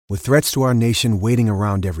With threats to our nation waiting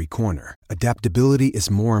around every corner, adaptability is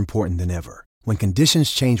more important than ever. When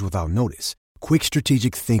conditions change without notice, quick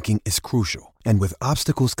strategic thinking is crucial. And with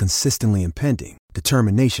obstacles consistently impending,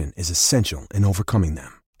 determination is essential in overcoming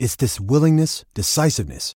them. It's this willingness,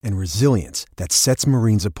 decisiveness, and resilience that sets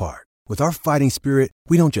Marines apart. With our fighting spirit,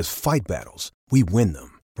 we don't just fight battles, we win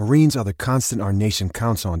them. Marines are the constant our nation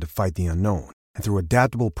counts on to fight the unknown. And through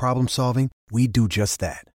adaptable problem solving, we do just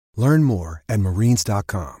that. Learn more at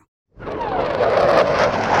marines.com.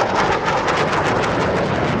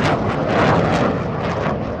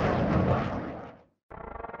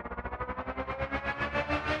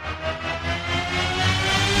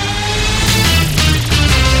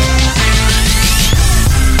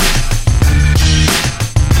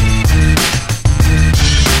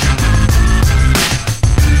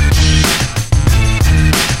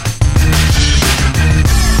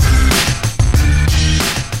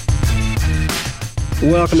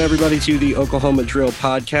 Welcome, everybody, to the Oklahoma Drill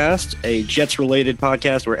Podcast, a Jets-related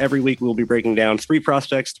podcast where every week we'll be breaking down 3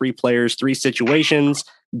 prospects, 3 players, 3 situations,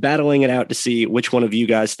 battling it out to see which one of you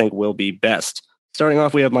guys think will be best. Starting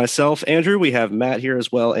off, we have myself, Andrew. We have Matt here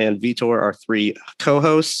as well, and Vitor, our 3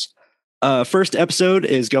 co-hosts. First episode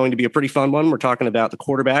is going to be a pretty fun one. We're talking about the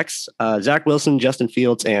quarterbacks, Zach Wilson, Justin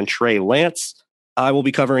Fields, and Trey Lance. I will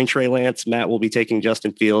be covering Trey Lance. Matt will be taking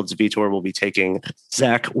Justin Fields. Vitor will be taking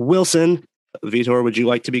Zach Wilson. Vitor, would you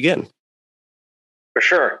like to begin? For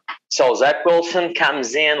sure. So Zach Wilson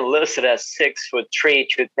comes in listed as 6'3",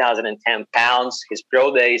 2,010 pounds. His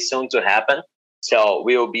pro day is soon to happen. So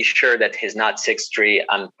we will be sure that he's not 6'3".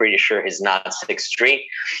 I'm pretty sure he's not 6'3".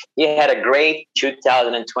 He had a great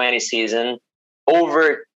 2020 season.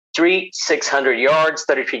 Over 600 yards,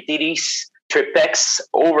 33 TDs, 3 picks,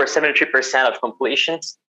 over 73% of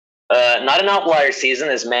completions. Not an outlier season,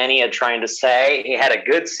 as many are trying to say. He had a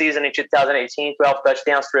good season in 2018, 12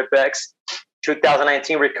 touchdowns, 3 picks.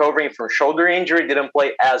 2019, recovering from shoulder injury, didn't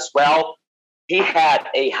play as well. He had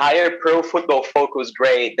a higher Pro Football Focus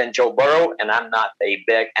grade than Joe Burrow, and I'm not a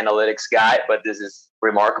big analytics guy, but this is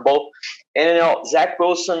remarkable. And, Zach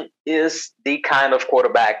Wilson is the kind of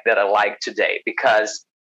quarterback that I like today, because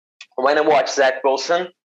when I watch Zach Wilson,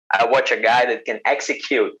 I watch a guy that can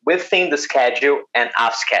execute within the schedule and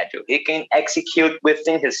off schedule. He can execute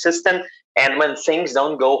within his system and when things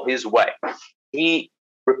don't go his way. He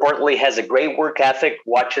reportedly has a great work ethic,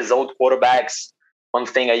 watches old quarterbacks. One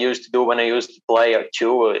thing I used to do when I used to play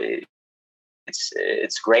too,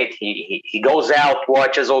 it's great. He goes out,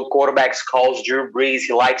 watches old quarterbacks, calls Drew Brees.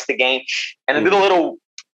 He likes the game. And I did a little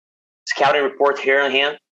scouting report here on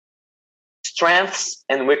him. Strengths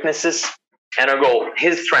and weaknesses. And I go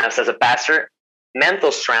his strengths as a passer,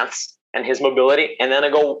 mental strengths, and his mobility. And then I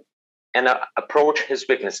go and approach his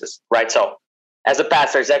weaknesses, right? So as a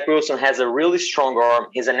passer, Zach Wilson has a really strong arm.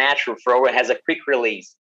 He's a natural thrower, has a quick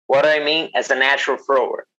release. What do I mean as a natural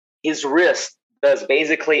thrower? His wrist does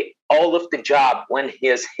basically all of the job when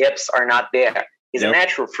his hips are not there. He's a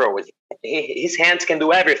natural thrower. His hands can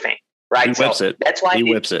do everything, right? He whips it. That's why he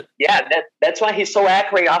whips it. Yeah, that's why he's so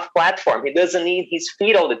accurate off platform. He doesn't need his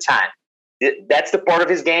feet all the time. That's the part of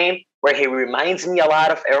his game where he reminds me a lot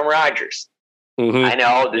of Aaron Rodgers. Mm-hmm. I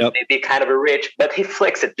know this may be kind of a rich, but he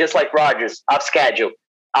flicks it just like Rodgers, off schedule,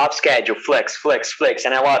 flicks.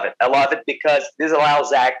 And I love it. I love it because this allows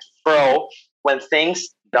Zach to throw when things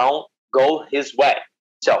don't go his way.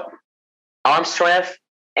 So arm strength,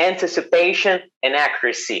 anticipation, and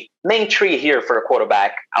accuracy. Main 3 here for a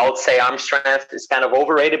quarterback. I would say arm strength is kind of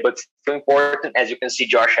overrated, but still important. As you can see,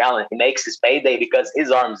 Josh Allen, he makes his payday because his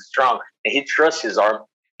arm is strong and he trusts his arm.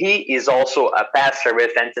 He is also a passer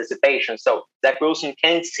with anticipation. So Zach Wilson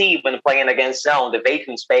can see when playing against zone, the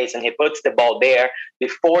vacant space, and he puts the ball there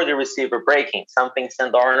before the receiver breaking, something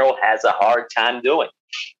Sam Darnold has a hard time doing.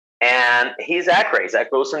 And he's accurate.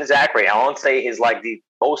 Zach Wilson is accurate. I won't say he's like the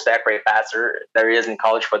most accurate passer there is in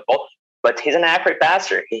college football, but he's an accurate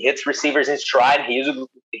passer. He hits receivers in stride. He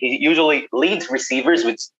usually leads receivers,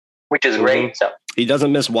 which is great. So he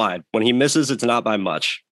doesn't miss wide. When he misses, it's not by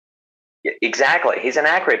much. Exactly. He's an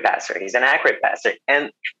accurate passer.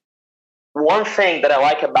 And one thing that I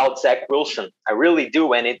like about Zach Wilson, I really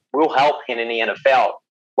do, and it will help him in the NFL,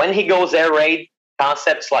 when he goes air raid,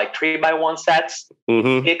 concepts like 3x1 sets,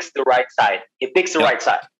 he picks the right side.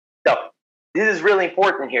 So this is really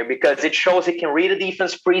important here because it shows he can read a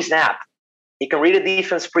defense pre-snap.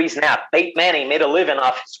 Peyton Manning made a living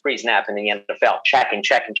off his pre-snap in the NFL. Checking.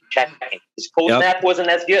 His post-snap wasn't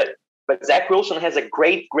as good. But Zach Wilson has a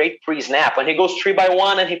great pre-snap. When he goes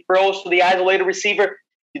 3x1 and he throws to the isolated receiver,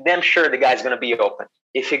 you're damn sure the guy's going to be open.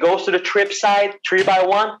 If he goes to the trip side,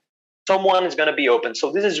 3x1, someone is going to be open.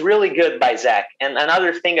 So this is really good by Zach. And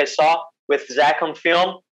another thing I saw with Zach on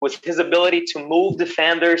film was his ability to move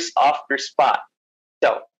defenders off their spot.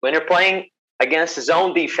 So when you're playing against his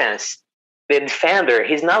own defense, the defender,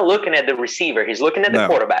 he's not looking at the receiver. He's looking at the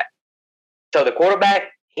quarterback. So the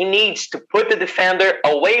quarterback, he needs to put the defender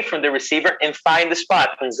away from the receiver and find the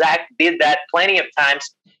spot. And Zach did that plenty of times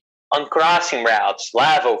on crossing routes,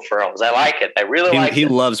 level throws. I like it. I really like it. He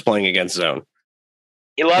loves playing against zone.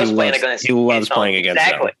 He loves playing against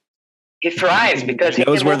zone. He thrives because he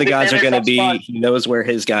knows where the guys are going to be. He knows where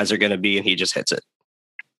his guys are going to be, and he just hits it.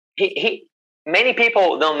 He many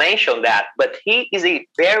people don't mention that, but he is a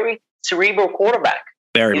very cerebral quarterback.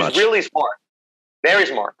 He's really smart. Very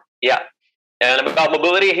smart. Yeah. And about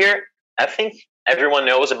mobility here, I think everyone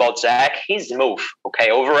knows about Zach. He's smooth.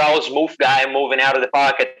 Okay. Overall, smooth guy moving out of the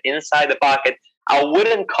pocket, inside the pocket. I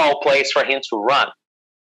wouldn't call plays for him to run.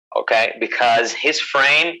 Okay. Because his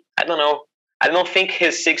frame, I don't know. I don't think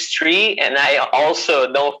he's 6'3", and I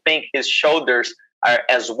also don't think his shoulders are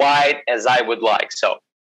as wide as I would like. So,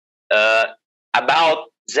 about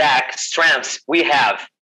Zach's strengths, we have,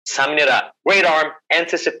 summing it up, great arm,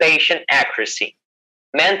 anticipation, accuracy.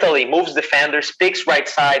 Mentally, moves defenders, picks right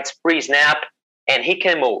sides, pre-snap, and he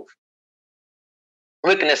can move.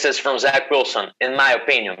 Weaknesses from Zach Wilson, in my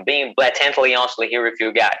opinion, being blatantly honestly here with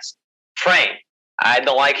you guys. Frame. I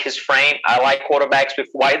don't like his frame. I like quarterbacks with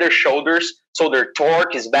wider shoulders, so their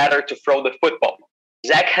torque is better to throw the football.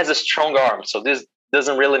 Zach has a strong arm, so this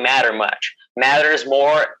doesn't really matter much. Matters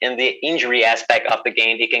more in the injury aspect of the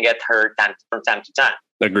game. He can get hurt from time to time.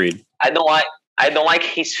 Agreed. I don't like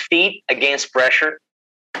his feet against pressure.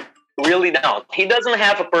 Really don't. He doesn't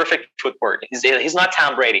have a perfect footwork. He's not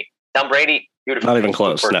Tom Brady. Tom Brady, beautiful. Not even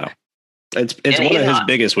close. Footwork. No, it's one of his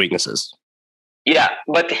biggest weaknesses. Yeah,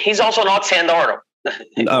 but he's also not Sam Darnold,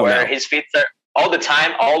 where his feet are all the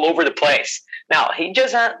time, all over the place. Now he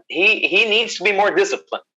just he needs to be more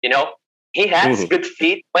disciplined. You know, he has good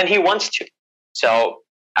feet when he wants to. So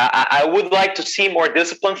I would like to see more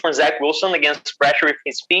discipline from Zach Wilson against pressure with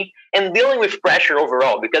his feet and dealing with pressure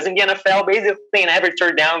overall. Because in the NFL, basically in every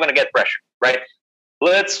third down, going to get pressure, right?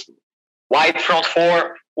 Blitz, wide front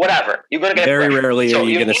four, whatever. You're going to get very pressure. Rarely are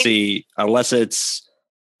you going to see, unless it's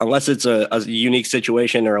a unique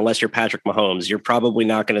situation, or unless you're Patrick Mahomes, you're probably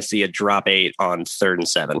not going to see a drop 8 on 3rd and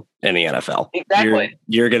 7 in the NFL. Exactly.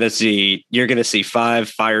 You're going to see 5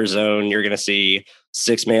 fire zone. You're going to see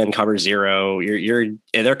 6-man cover 0.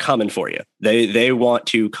 They're coming for you. They want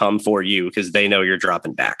to come for you because they know you're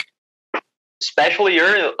dropping back. Especially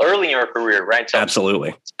early in your career, right? So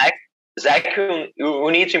absolutely. Zach, who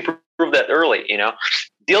needs to improve that early, you know,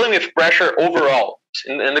 dealing with pressure overall.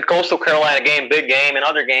 In the Coastal Carolina game, big game, and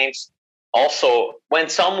other games, also, when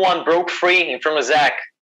someone broke free in front of Zach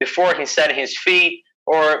before he set his feet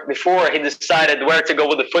or before he decided where to go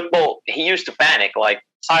with the football, he used to panic, like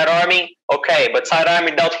side arming, okay, but side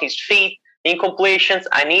arming without his feet, incompletions,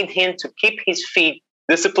 I need him to keep his feet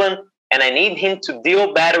disciplined, and I need him to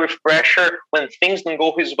deal better with pressure when things don't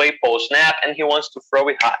go his way post-snap and he wants to throw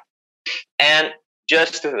it high. And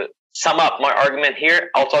just to sum up my argument here,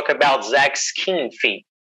 I'll talk about Zach's scheme feed.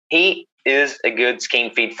 He is a good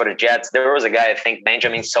scheme feed for the Jets. There was a guy, I think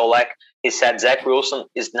Benjamin Solak, he said Zach Wilson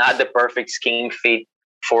is not the perfect scheme feed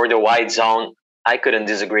for the wide zone. I couldn't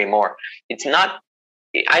disagree more. It's not,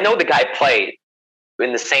 I know the guy played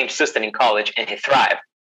in the same system in college and he thrived.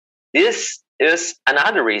 This is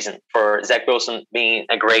another reason for Zach Wilson being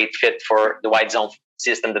a great fit for the wide zone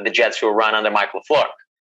system that the Jets will run under Mike LaFleur.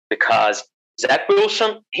 Because Zach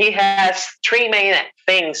Wilson, he has 3 main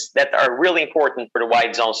things that are really important for the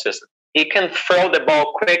wide zone system. He can throw the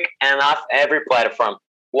ball quick and off every platform.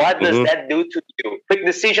 What does that do to you? Quick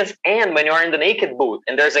decisions, and when you're in the naked booth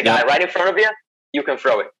and there's a guy right in front of you, you can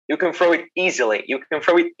throw it. You can throw it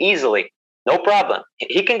easily. No problem.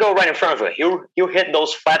 He can go right in front of you. He'll hit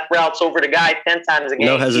those flat routes over the guy 10 times a game.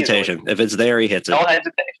 No hesitation. Easily. If it's there, he hits it. No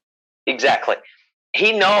hesitation. Exactly.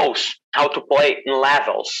 He knows how to play in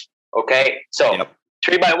levels. Okay, so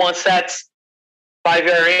 3x1 sets, 5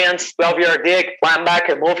 variants, 12-yard dig,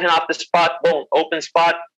 linebacker, moving off the spot, boom, open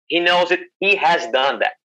spot. He knows it. He has done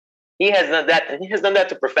that. And he has done that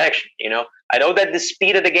to perfection. You know, I know that the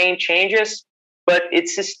speed of the game changes, but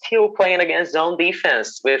it's still playing against zone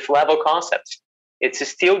defense with level concepts. It's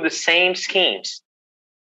still the same schemes,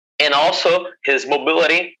 and also his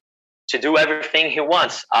mobility to do everything he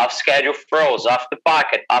wants, off schedule throws, off the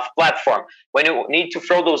pocket, off platform. When you need to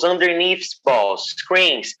throw those underneath balls,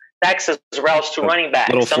 screens, Texas routes to running back.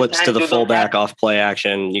 Little flips to the fullback off play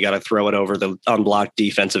action. You got to throw it over the unblocked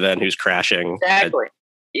defensive end who's crashing. Exactly.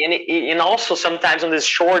 And also sometimes on these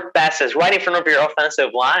short passes right in front of your offensive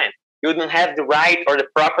line, he wouldn't have the right or the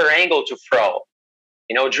proper angle to throw.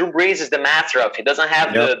 Drew Brees is the master of it. He doesn't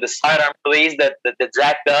have the sidearm release that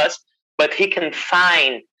Zach does, but he can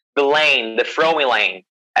find the lane, the throwing lane.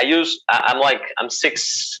 I'm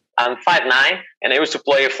 5'9", and I used to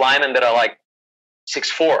play with linemen that are like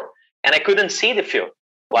 6'4", and I couldn't see the field.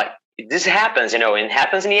 Like, this happens, it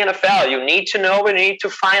happens in the NFL. You need to know and you need to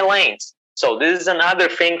find lanes. So this is another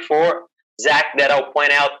thing for Zach that I'll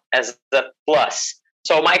point out as a plus.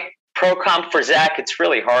 So my pro comp for Zach, it's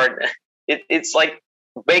really hard. It's like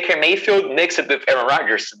Baker Mayfield mixed it with Aaron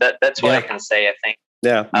Rodgers. That's what I can say, I think.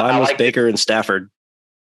 Yeah, mine was like Baker and Stafford.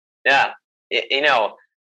 Yeah,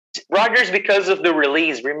 Rodgers, because of the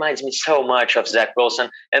release, reminds me so much of Zach Wilson.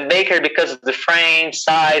 And Baker, because of the frame,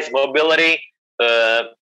 size, mobility,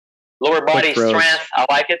 lower body strength. I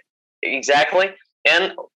like it. Exactly.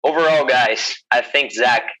 And overall, guys, I think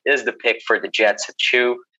Zach is the pick for the Jets at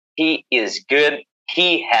 2. He is good.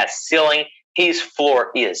 He has ceiling. His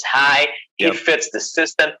floor is high. He fits the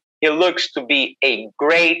system. He looks to be a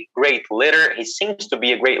great, great leader. He seems to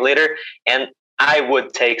be a great leader. And I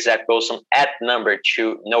would take Zach Wilson at number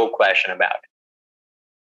 2, no question about it.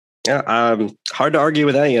 Yeah, hard to argue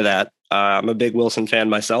with any of that. I'm a big Wilson fan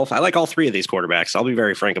myself. I like all 3 of these quarterbacks. I'll be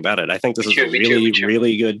very frank about it. I think this is a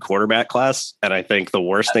really good quarterback class. And I think the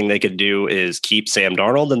worst thing they could do is keep Sam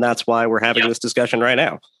Darnold. And that's why we're having this discussion right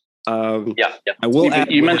now. I will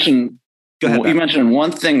add, you mentioned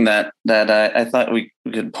one thing that I thought we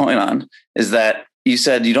could point on is that you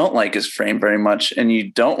said you don't like his frame very much and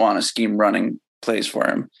you don't want to scheme running plays for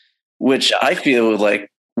him, which I feel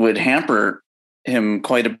like would hamper him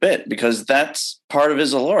quite a bit, because that's part of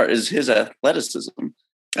his allure, is his athleticism,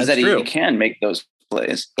 is that he can make those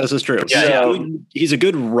plays. This is true. He's a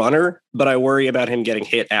good runner, but I worry about him getting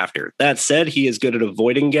hit after. That said, he is good at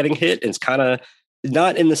avoiding getting hit. It's kind of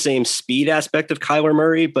not in the same speed aspect of Kyler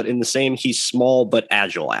Murray, but in the same he's small but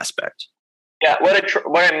agile aspect. Yeah,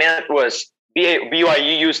 what I meant was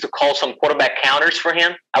BYU used to call some quarterback counters for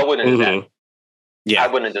him. I wouldn't do that. Yeah, I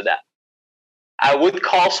wouldn't do that. I would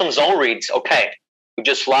call some zone reads. Okay, you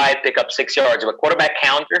just slide, pick up 6 yards. But quarterback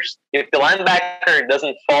counters, if the linebacker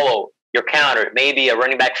doesn't follow your counter, maybe a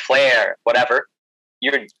running back flare, whatever,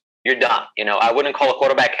 you're done. I wouldn't call a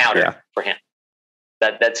quarterback counter for him.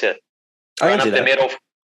 That's it. Run up the middle.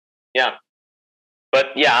 Yeah. But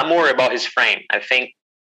I'm worried about his frame. I think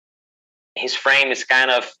his frame is kind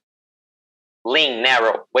of lean,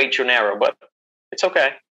 narrow, way too narrow, but it's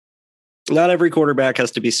okay. Not every quarterback has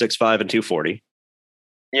to be 6'5" and 240.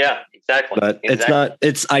 Yeah, exactly. But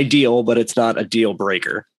it's ideal, but it's not a deal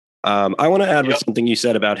breaker. I want to add with something you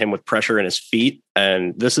said about him with pressure in his feet.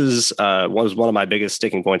 And this was one of my biggest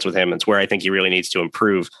sticking points with him. It's where I think he really needs to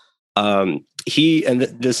improve.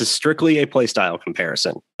 This is strictly a play style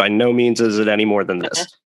comparison. By no means is it any more than this.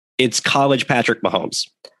 It's college Patrick Mahomes.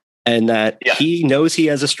 And that he knows he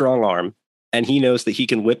has a strong arm, and he knows that he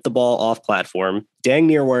can whip the ball off platform dang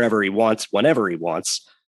near wherever he wants, whenever he wants.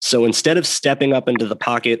 So instead of stepping up into the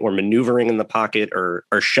pocket or maneuvering in the pocket or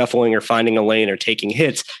shuffling or finding a lane or taking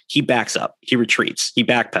hits, he backs up, he retreats, he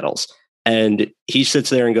backpedals, and he sits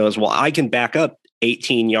there and goes, well, I can back up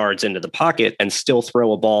 18 yards into the pocket and still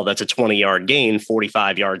throw a ball that's a 20-yard gain,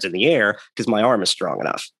 45 yards in the air, because my arm is strong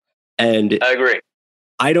enough. And I agree.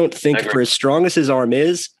 I don't think for as strong as his arm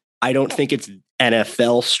is, I don't think it's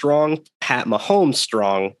NFL strong, Pat Mahomes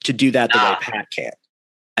strong to do that the way Pat can.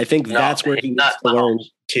 I think that's where he needs to learn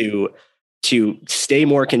to stay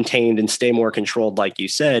more contained and stay more controlled, like you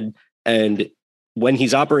said. And when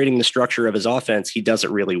he's operating the structure of his offense, he does it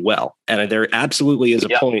really well. And there absolutely is a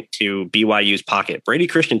point to BYU's pocket. Brady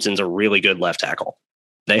Christensen's a really good left tackle.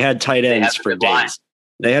 They had tight ends for days. Line.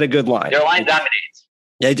 They had a good line. Their line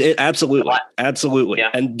dominates. Absolutely. Absolutely.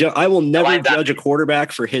 Yeah. And I will never judge a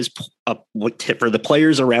quarterback for for the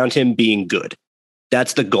players around him being good.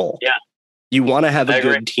 That's the goal. Yeah. You want to have a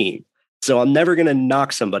good team. So I'm never going to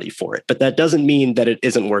knock somebody for it, but that doesn't mean that it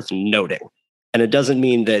isn't worth noting. And it doesn't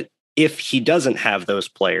mean that if he doesn't have those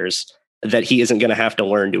players, that he isn't going to have to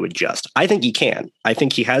learn to adjust. I think he can. I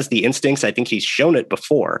think he has the instincts. I think he's shown it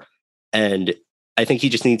before. And I think he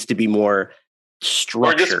just needs to be more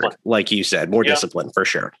structured, like you said, more disciplined for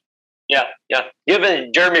sure. Yeah. Yeah.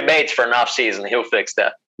 Given Jeremy Bates for an off season, he'll fix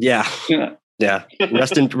that. Yeah. Yeah.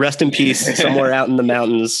 Rest in peace. Somewhere out in the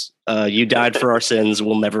mountains. You died for our sins.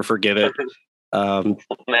 We'll never forgive it. Man,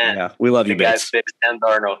 yeah, we love you, Bates. The guy fixed Sam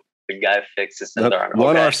Darnold. The guy fixes Sam Darnold.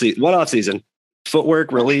 One off season.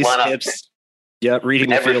 Footwork, release, hips.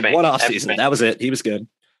 Reading the field. One off season. That was it. He was good.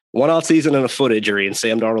 One off season and a foot injury, and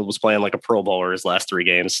Sam Darnold was playing like a Pro Bowler his last 3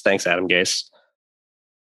 games. Thanks, Adam Gase.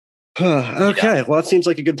 Okay, well, it seems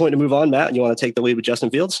like a good point to move on, Matt. You want to take the lead with Justin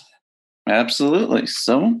Fields? Absolutely.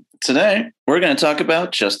 So today we're going to talk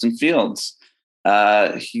about Justin Fields.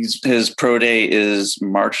 His pro day is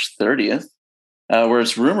March 30th, where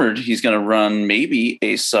it's rumored he's going to run maybe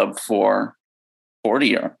a sub 4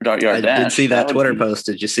 40-yard dash. I did see that Twitter post.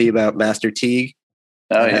 Did you see about Master Teague?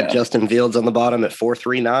 Oh, yeah. Justin Fields on the bottom at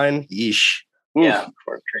 4.39. Yeesh. Oof. Yeah,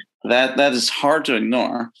 that is hard to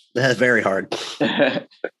ignore. That's very hard. He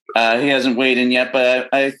hasn't weighed in yet, but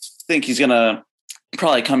I think he's going to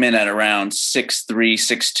probably come in at around 6'3",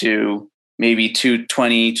 6'2", maybe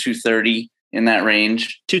 220, 230 in that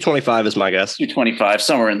range. 225 is my guess. 225,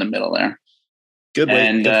 somewhere in the middle there. Good weight,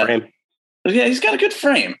 and, good frame. Yeah, he's got a good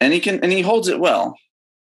frame, and he holds it well.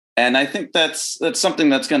 And I think that's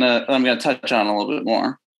something I'm gonna touch on a little bit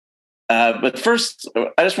more. But first,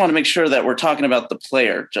 I just want to make sure that we're talking about the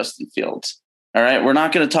player, Justin Fields. All right, we're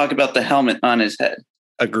not going to talk about the helmet on his head.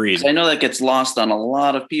 Agreed. I know that gets lost on a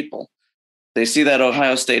lot of people. They see that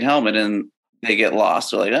Ohio State helmet and they get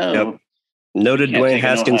lost. They're like, oh. Yep. Noted Dwayne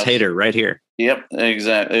Haskins hater right here. Yep,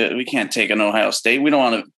 exactly. We can't take an Ohio State. We don't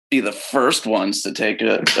want to be the first ones to take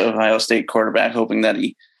an Ohio State quarterback, hoping that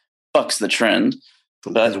he bucks the trend.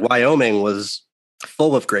 But Wyoming was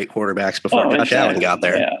full of great quarterbacks before Josh Allen got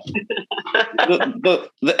there. Yeah. the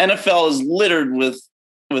NFL is littered with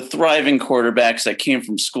thriving quarterbacks that came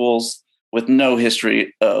from schools with no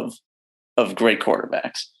history of great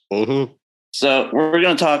quarterbacks. Mm-hmm. So we're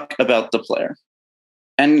going to talk about the player.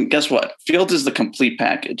 And guess what? Fields is the complete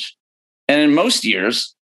package. And in most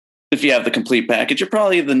years, if you have the complete package, you're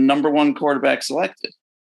probably the number one quarterback selected.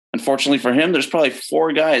 Unfortunately for him, there's probably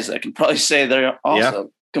 4 guys that can probably say they're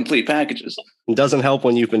also complete packages. It doesn't help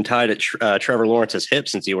when you've been tied at Trevor Lawrence's hip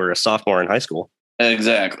since you were a sophomore in high school.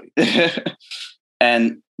 Exactly.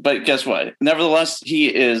 But guess what? Nevertheless,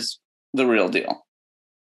 he is the real deal.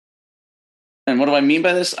 And what do I mean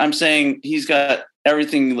by this? I'm saying he's got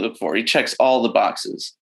everything you look for. He checks all the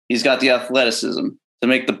boxes. He's got the athleticism to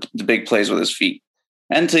make the big plays with his feet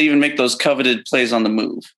and to even make those coveted plays on the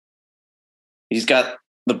move. He's got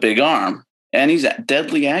the big arm, and he's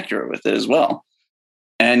deadly accurate with it as well.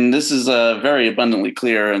 And this is very abundantly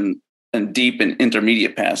clear and deep in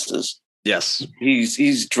intermediate passes. Yes.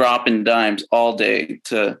 He's dropping dimes all day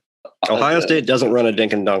to Ohio State doesn't run a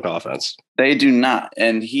dink and dunk offense. They do not.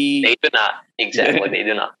 And they do not. Exactly. They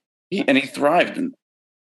do not. And he thrived in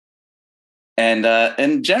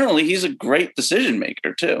and generally he's a great decision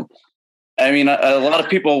maker too. I mean, a lot of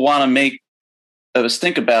people want to make a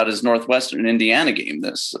stink about his Northwestern Indiana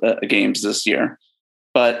games this year,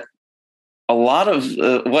 but a lot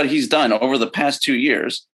of what he's done over the past 2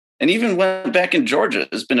 years, and even went back in Georgia,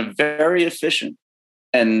 has been very efficient,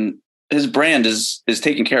 and his brand is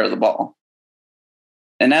taking care of the ball.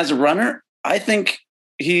 And as a runner, I think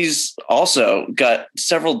he's also got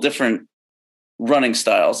several different running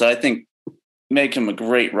styles that I think make him a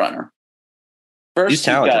great runner. First, he's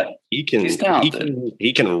talented. He's talented.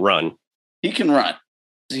 He can run. He can run.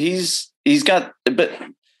 He's got, but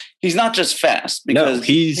he's not just fast because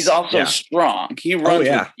he's also strong. He runs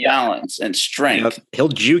with balance and strength. He'll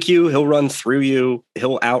juke you. He'll run through you.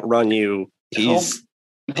 He'll outrun you.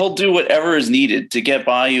 He'll do whatever is needed to get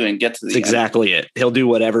by you and get to the end. Exactly it. He'll do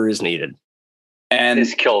whatever is needed. And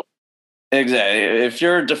he's killed. Exactly. If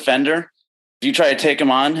you're a defender, if you try to take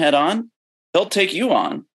him on head on, he'll take you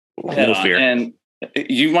on. No fear. And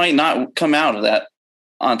you might not come out of that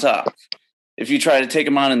on top. If you try to take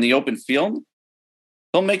him on in the open field,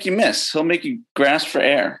 he'll make you miss. He'll make you grasp for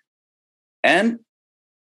air. And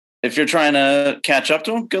if you're trying to catch up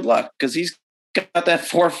to him, good luck, because he's got that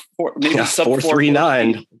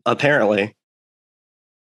 4.39 apparently.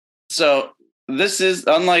 So this is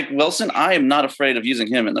unlike Wilson. I am not afraid of using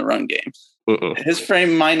him in the run game. His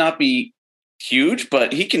frame might not be huge,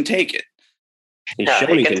 but he can take it. He's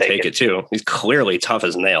shown he can take it too. He's clearly tough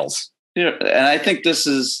as nails. Yeah, and I think this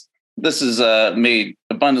is made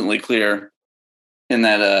abundantly clear in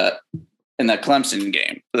that Clemson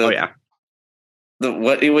game.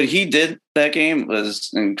 What he did that game was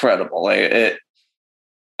incredible. I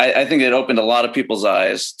think it opened a lot of people's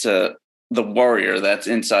eyes to the warrior that's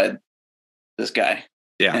inside this guy.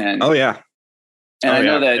 Yeah. And, and I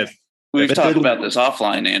know that we've talked about this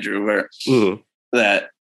offline, Andrew, where that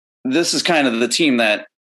this is kind of the team that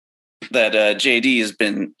JD has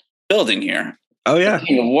been building here. Oh yeah.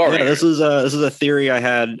 This is a theory I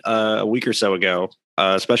had a week or so ago,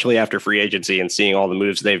 especially after free agency and seeing all the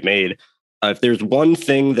moves they've made. If there's one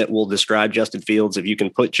thing that will describe Justin Fields, if you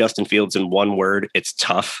can put Justin Fields in one word, it's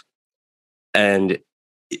tough. And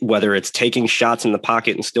whether it's taking shots in the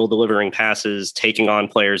pocket and still delivering passes, taking on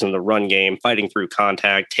players in the run game, fighting through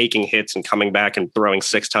contact, taking hits and coming back and throwing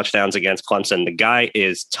 6 touchdowns against Clemson, the guy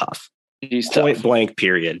is tough. He's point tough. Blank,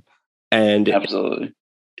 period. And absolutely,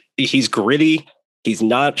 he's gritty. He's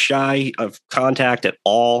not shy of contact at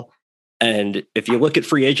all. And if you look at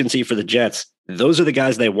free agency for the Jets, those are the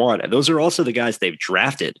guys they want. And those are also the guys they've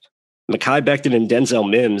drafted. Mekhi Becton and Denzel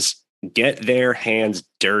Mims get their hands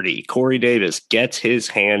dirty. Corey Davis gets his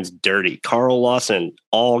hands dirty. Carl Lawson,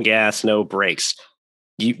 all gas, no brakes.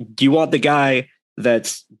 Do you want the guy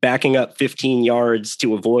that's backing up 15 yards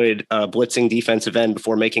to avoid a blitzing defensive end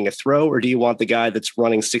before making a throw? Or do you want the guy that's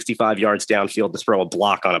running 65 yards downfield to throw a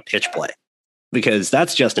block on a pitch play? Because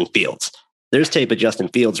that's Justin Fields. There's tape of Justin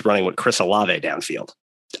Fields running with Chris Olave downfield.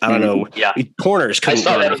 I don't know. Yeah. Corners couldn't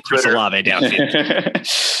run with Chris Olave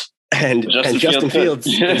downfield. and Justin Fields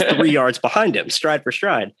is 3 yards behind him, stride for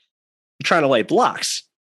stride, trying to lay blocks.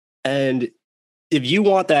 And if you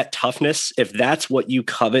want that toughness, if that's what you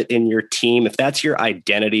covet in your team, if that's your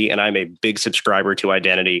identity, and I'm a big subscriber to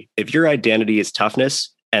identity, if your identity is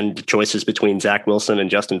toughness and the choices between Zach Wilson and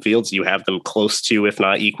Justin Fields, you have them close to, if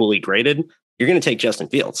not equally graded, you're going to take Justin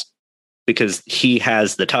Fields because he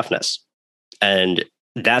has the toughness. And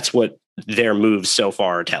that's what their moves so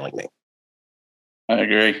far are telling me. I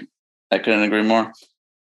agree. I couldn't agree more.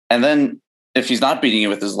 And then if he's not beating you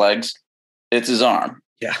with his legs, it's his arm.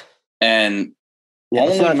 Yeah. And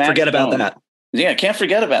let's not forget about that. Yeah, can't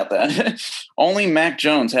forget about that. Only Mac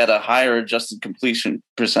Jones had a higher adjusted completion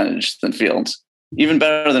percentage than Fields, even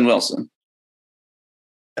better than Wilson.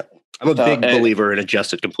 I'm a big believer in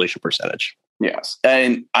adjusted completion percentage. Yes.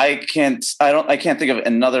 And I can't think of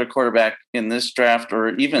another quarterback in this draft or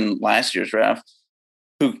even last year's draft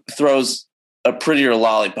who throws a prettier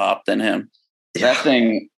lollipop than him. Yeah. That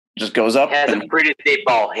thing just goes up. He has a pretty deep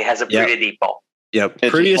ball. Deep ball. Yep.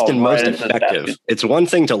 Prettiest and most effective. It's one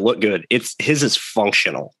thing to look good. His is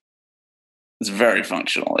functional. It's very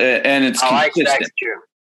functional. And it's consistent. Like that too.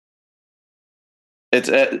 It's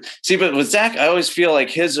but with Zach, I always feel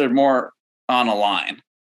like his are more on a line.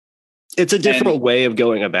 It's a different way of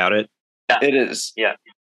going about it. Yeah. It is. Yeah.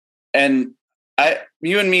 And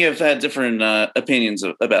you and me have had different opinions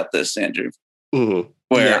about this, Andrew. Mm-hmm.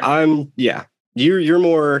 You're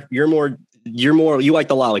more, you like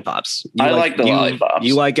the lollipops. I like the lollipops.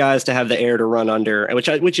 You like guys to have the air to run under,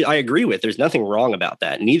 which I agree with. There's nothing wrong about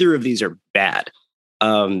that. Neither of these are bad.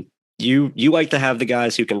 You like to have the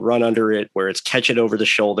guys who can run under it, where it's catch it over the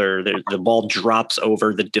shoulder. The ball drops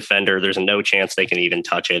over the defender. There's no chance they can even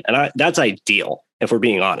touch it. And that's ideal. If we're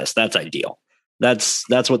being honest, that's ideal. That's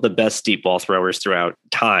what the best deep ball throwers throughout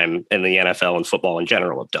time in the NFL and football in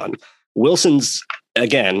general have done. Wilson's,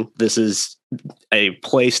 again, this is a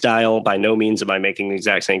play style. By no means am I making the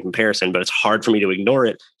exact same comparison, but it's hard for me to ignore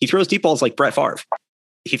it. He throws deep balls like Brett Favre.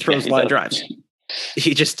 He throws line drives.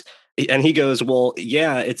 And he goes, well,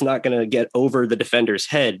 yeah, it's not going to get over the defender's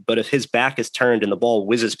head, but if his back is turned and the ball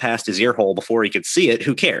whizzes past his ear hole before he could see it,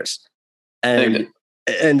 who cares? And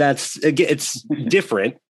it's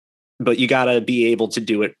different, but you got to be able to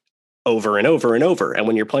do it over and over and over. And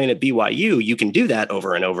when you're playing at BYU, you can do that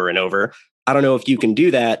over and over and over. I don't know if you can do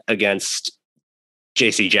that against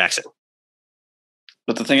JC Jackson.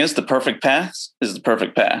 But the thing is, the perfect pass is the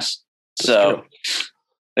perfect pass. So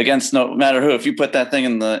against no matter who, if you put that thing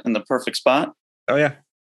in the perfect spot. Oh yeah.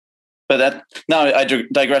 But I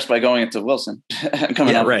digress by going into Wilson.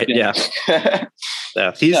 Right. Yeah.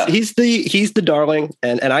 He's the darling,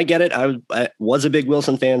 and I get it. I was a big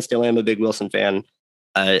Wilson fan, still am a big Wilson fan.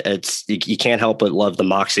 You can't help but love the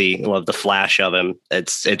moxie, love the flash of him.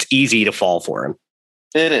 It's easy to fall for him.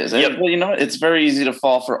 It is. Yep. Well, it's very easy to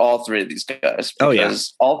fall for all three of these guys.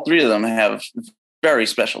 Because all three of them have very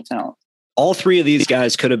special talent. All three of these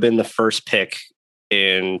guys could have been the first pick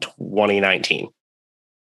in 2019.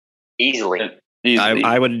 Easily.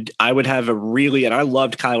 I would have and I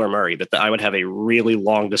loved Kyler Murray, but I would have a really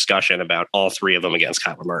long discussion about all three of them against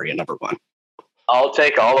Kyler Murray at number one. I'll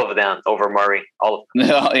take all of them over Murray. All of them.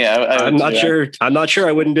 No, yeah, I'm not sure. I'm not sure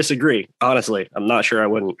I wouldn't disagree. Honestly, I'm not sure I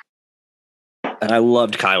wouldn't. And I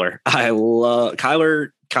loved Kyler.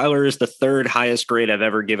 Kyler is the third highest grade I've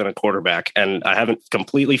ever given a quarterback, and I haven't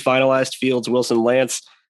completely finalized Fields, Wilson, Lance.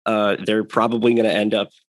 They're probably going to end up.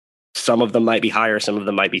 Some of them might be higher, some of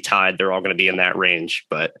them might be tied. They're all going to be in that range,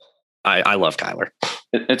 but I love Kyler.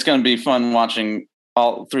 It's going to be fun watching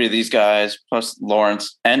all three of these guys, plus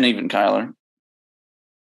Lawrence and even Kyler.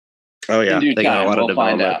 Oh yeah, they got a lot of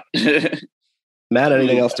development. Matt,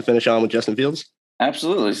 anything else to finish on with Justin Fields?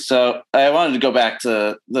 Absolutely. So I wanted to go back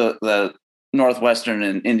to the Northwestern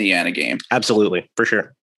and Indiana game. Absolutely, for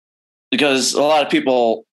sure. Because a lot of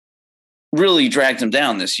people really dragged him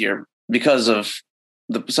down this year because of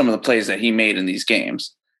some of the plays that he made in these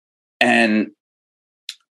games. And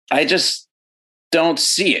I just don't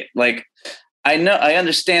see it. Like, I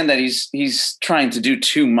understand that he's trying to do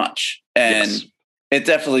too much, and it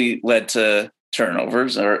definitely led to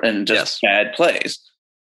turnovers and just bad plays.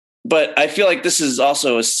 But I feel like this is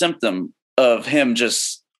also a symptom of him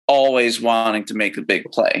just always wanting to make a big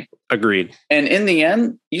play. Agreed. And in the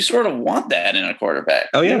end, you sort of want that in a quarterback.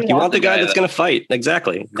 Oh, yeah. You want the guy that's going to fight.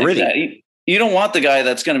 Exactly. Gritty. Exactly. You don't want the guy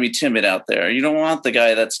that's going to be timid out there. You don't want the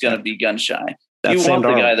guy that's going to be gun shy. You want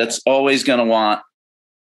the guy that's always going to want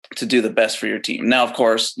to do the best for your team. Now, of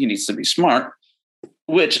course, he needs to be smart,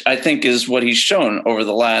 which I think is what he's shown over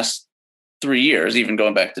the last 3 years, even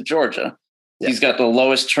going back to Georgia. Yeah. He's got the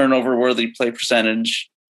lowest turnover-worthy play percentage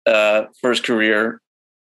for his career.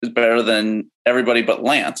 Is better than everybody but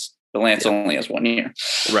Lance. But Lance only has 1 year.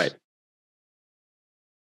 Right.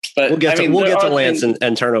 But we'll get to Lance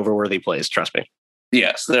and turnover-worthy plays, trust me.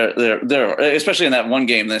 Yes, they're especially in that one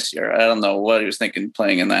game this year. I don't know what he was thinking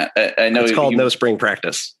playing in that. I know it's called no spring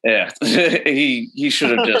practice. Yeah, he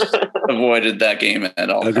should have just avoided that game at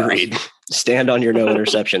all. Agreed. Stand on your no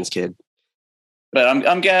interceptions, kid. But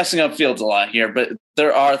I'm gassing up Fields a lot here, but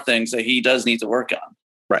there are things that he does need to work on.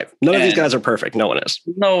 Right. None of these guys are perfect. No one is.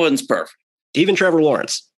 No one's perfect. Even Trevor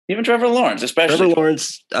Lawrence. Especially Trevor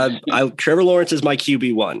Lawrence. Trevor Lawrence is my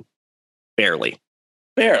QB1. Barely.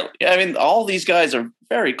 I mean, all these guys are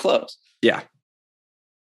very close. Yeah.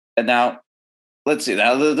 And now, let's see.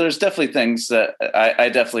 Now, there's definitely things that I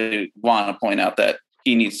definitely want to point out that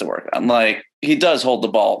he needs to work on. Like, he does hold the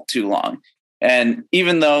ball too long. And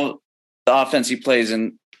even though the offense he plays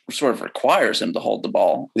in sort of requires him to hold the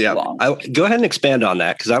ball long. Go ahead and expand on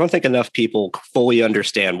that, because I don't think enough people fully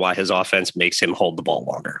understand why his offense makes him hold the ball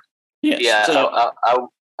longer. Yes. Yeah, so,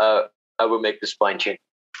 I will make this point too.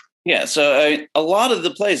 Yeah, so a lot of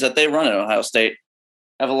the plays that they run at Ohio State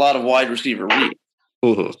have a lot of wide receiver read.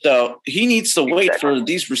 Mm-hmm. So he needs to wait for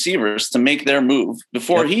these receivers to make their move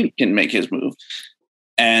before he can make his move.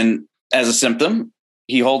 And as a symptom,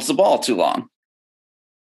 he holds the ball too long.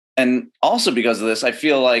 And also because of this, I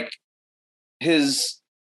feel like his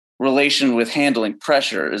relation with handling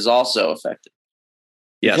pressure is also affected.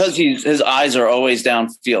 Yes. Because his eyes are always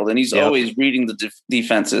downfield, and he's always reading the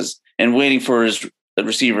defenses and waiting for the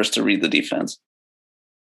receivers to read the defense.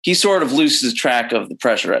 He sort of loses track of the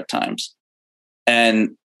pressure at times.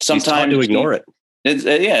 And sometimes he's taught to ignore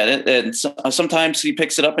it. Sometimes he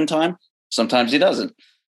picks it up in time. Sometimes he doesn't.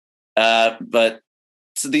 But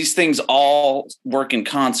so these things all work in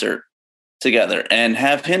concert together and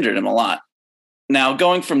have hindered him a lot. Now,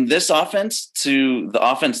 going from this offense to the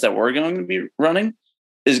offense that we're going to be running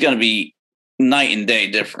is going to be night and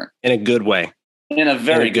day different. In a good way. In a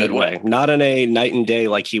very good way. Not in a night and day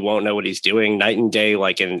like he won't know what he's doing. Night and day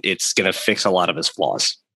like it's going to fix a lot of his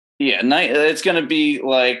flaws. Yeah, it's going to be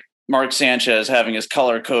like Mark Sanchez having his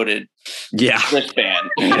color-coded wristband.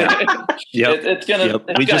 It's gonna.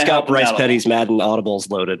 Yep. We just got Bryce Petty's Madden audibles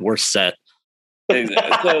loaded. We're set.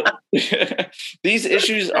 Exactly. So these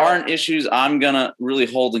issues aren't issues I'm gonna really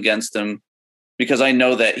hold against him, because I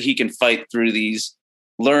know that he can fight through these,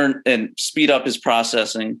 learn and speed up his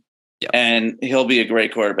processing, and he'll be a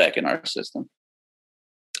great quarterback in our system.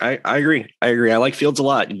 I agree. I like Fields a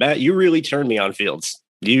lot. Matt, you really turned me on Fields.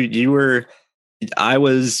 I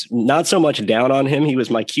was not so much down on him. He was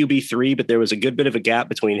my QB3, but there was a good bit of a gap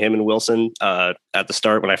between him and Wilson at the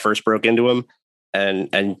start when I first broke into him.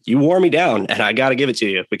 And you wore me down, and I got to give it to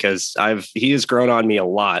you, because he has grown on me a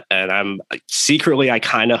lot. And I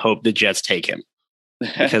kind of hope the Jets take him,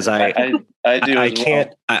 because I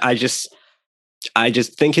just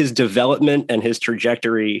think his development and his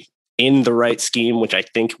trajectory in the right scheme, which I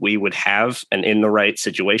think we would have, and in the right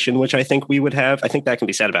situation, which I think we would have. I think that can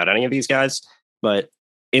be said about any of these guys, but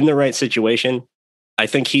in the right situation, I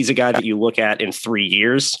think he's a guy that you look at in 3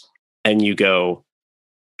 years and you go,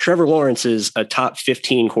 Trevor Lawrence is a top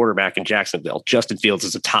 15 quarterback in Jacksonville. Justin Fields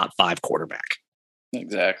is a top 5 quarterback.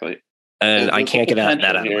 Exactly. And I can't get that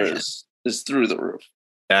out of my head. Is through the roof.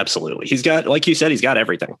 Absolutely. He's got, like you said, he's got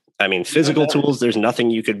everything. I mean, physical tools, there's nothing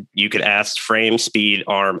you could ask. Frame, speed,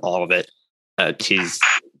 arm, all of it. He's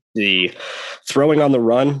the throwing on the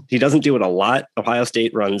run. He doesn't do it a lot. Ohio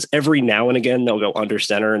State runs every now and again. They'll go under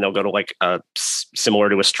center and they'll go to like similar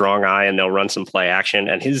to a strong eye, and they'll run some play action.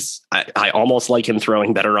 And I almost like him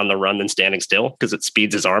throwing better on the run than standing still, because it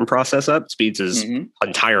speeds his arm process up, speeds his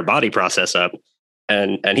entire body process up.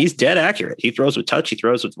 And he's dead accurate. He throws with touch. He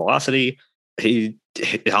throws with velocity. He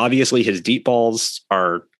obviously, his deep balls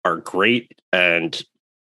are great, and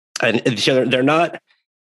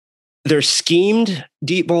they're schemed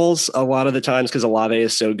deep balls a lot of the times, because Olave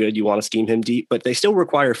is so good you want to scheme him deep, but they still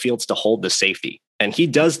require Fields to hold the safety. And he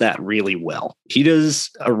does that really well. He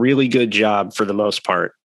does a really good job for the most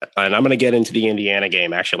part. And I'm going to get into the Indiana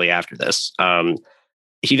game actually after this.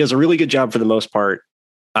 He does a really good job for the most part,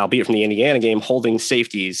 albeit from the Indiana game, holding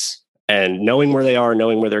safeties and knowing where they are,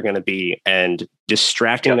 knowing where they're going to be, and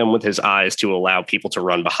distracting them with his eyes to allow people to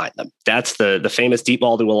run behind them. That's the famous deep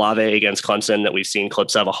ball to Olave against Clemson that we've seen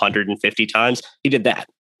clips of 150 times. He did that,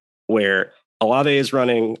 where Olave is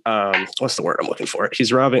running, what's the word I'm looking for?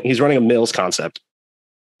 He's running a Mills concept.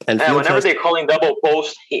 And whenever they're calling double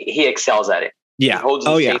post, he excels at it. Yeah. He holds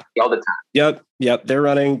all the time. Yep. They're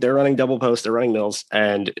running double post. They're running Mills,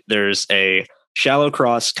 and there's a shallow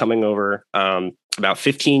cross coming over about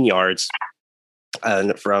 15 yards, and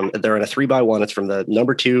they're in a 3-by-1. It's from the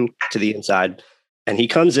number 2 to the inside, and he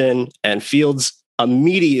comes in, and Fields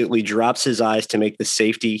immediately drops his eyes to make the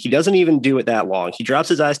safety. He doesn't even do it that long. He drops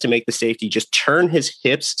his eyes to make the safety, just turn his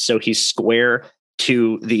hips so he's square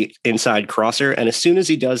to the inside crosser. And as soon as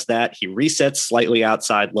he does that, he resets slightly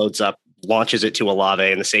outside, loads up, launches it to Olave,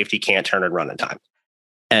 and the safety can't turn and run in time.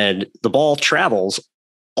 And the ball travels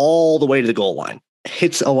all the way to the goal line,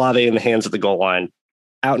 hits Olave in the hands of the goal line,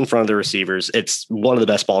 out in front of the receivers. It's one of the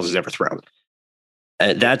best balls he's ever thrown.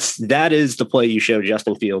 And that is the play you show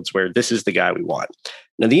Justin Fields, where this is the guy we want.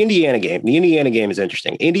 Now, the Indiana game is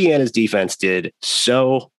interesting. Indiana's defense did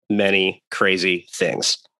so many crazy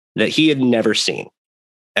things that he had never seen.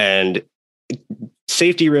 And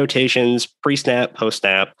safety rotations, pre-snap,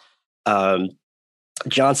 post-snap.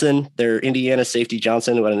 Johnson, their Indiana safety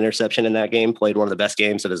Johnson, who had an interception in that game, played one of the best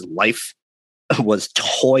games of his life, was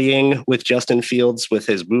toying with Justin Fields with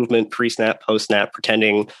his movement, pre-snap, post-snap,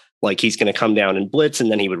 pretending like he's going to come down and blitz,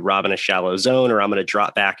 and then he would rob in a shallow zone, or I'm going to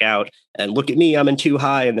drop back out and look at me, I'm in too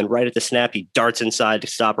high. And then right at the snap, he darts inside to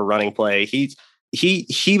stop a running play. He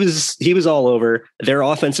was all over. Their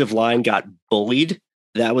offensive line got bullied.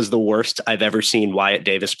 That was the worst I've ever seen Wyatt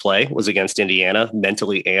Davis play, was against Indiana,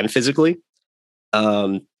 mentally and physically.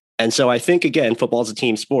 And so I think, again, football is a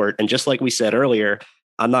team sport. And just like we said earlier,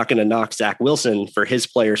 I'm not going to knock Zach Wilson for his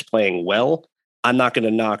players playing well. I'm not going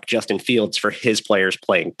to knock Justin Fields for his players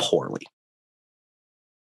playing poorly.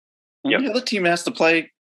 Yep. The other team has to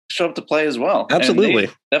show up to play as well. Absolutely.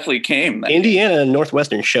 Definitely came. Indiana and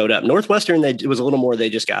Northwestern showed up. Northwestern, it was a little more, they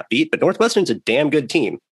just got beat, but Northwestern's a damn good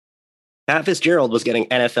team. Pat Fitzgerald was getting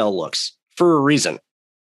NFL looks for a reason.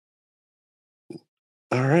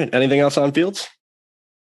 All right. Anything else on Fields?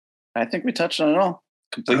 I think we touched on it all.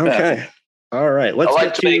 Okay. Back. All right. Let's I'd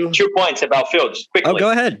like to make 2 points about Fields quickly. Oh,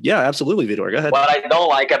 go ahead. Yeah, absolutely, Vitor. Go ahead. What I don't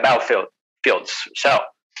like about Fields. So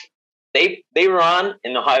they run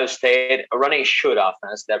in Ohio State a running shoot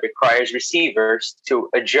offense that requires receivers to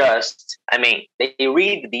adjust. I mean, they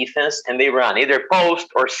read the defense and they run either post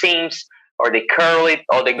or seams, or they curl it,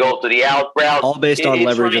 or they go to the out route. All based on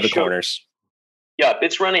leverage of the corners. Yeah,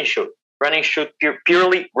 it's running shoot.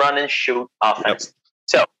 Purely run and shoot offense. Yep.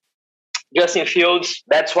 So Justin Fields,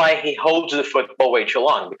 that's why he holds the football way too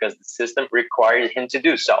long, because the system requires him to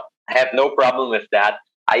do so. I have no problem with that.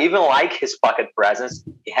 I even like his pocket presence.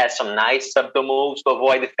 He has some nice subtle moves to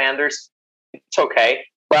avoid defenders. It's okay.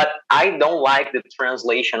 But I don't like the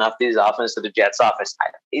translation of this offense to the Jets offense.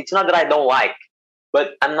 It's not that I don't like,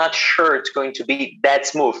 but I'm not sure it's going to be that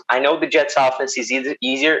smooth. I know the Jets offense is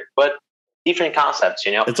easier, but different concepts,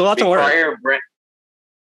 you know. It's a lot to learn.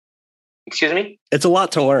 Excuse me? It's a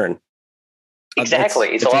lot to learn. Exactly.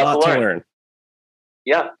 It's a lot to learn.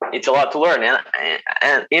 Yeah, it's a lot to learn.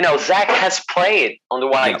 And you know, Zach has played on the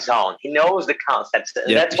wide zone. He knows the concepts.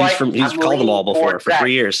 Yeah, that's why he's called them all before for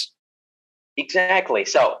 3 years. Exactly.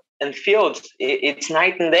 So, and Fields, it's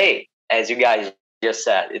night and day, as you guys just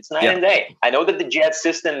said. It's night and day. I know that the Jet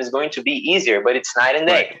system is going to be easier, but it's night and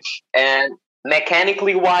day. Right. And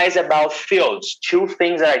mechanically wise about Fields, 2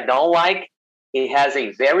 things that I don't like. He has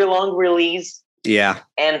a very long release. Yeah.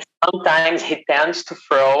 And sometimes he tends to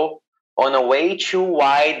throw on a way too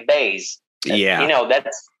wide base. Yeah. You know,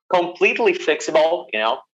 that's completely fixable, you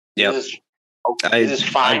know. Yep. This is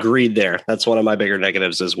fine. Agreed there. That's one of my bigger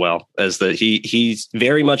negatives as well, as that he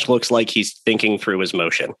very much looks like he's thinking through his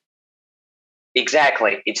motion.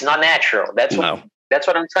 Exactly. It's not natural. That's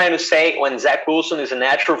what I'm trying to say. When Zach Wilson is a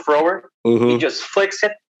natural thrower, he just flicks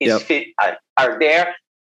it. His feet are there.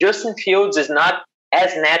 Justin Fields is not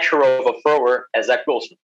as natural of a thrower as Zach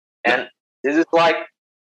Wilson. And this is like,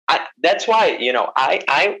 that's why, you know,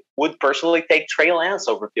 I would personally take Trey Lance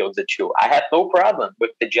over Fields at 2. I have no problem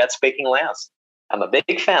with the Jets picking Lance. I'm a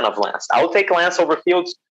big fan of Lance. I will take Lance over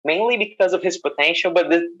Fields mainly because of his potential,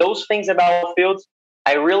 but those things about Fields,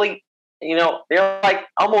 I really they're like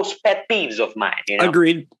almost pet peeves of mine.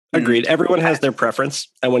 Agreed. Everyone has their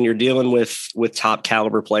preference. And when you're dealing with top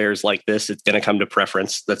caliber players like this, it's going to come to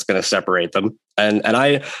preference that's going to separate them. And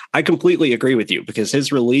I completely agree with you, because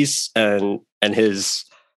his release and his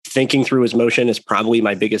thinking through his motion is probably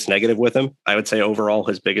my biggest negative with him. I would say overall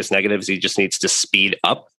his biggest negative is he just needs to speed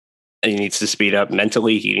up. And he needs to speed up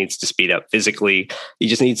mentally. He needs to speed up physically. He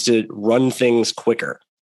just needs to run things quicker.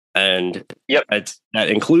 And that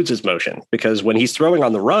includes his motion, because when he's throwing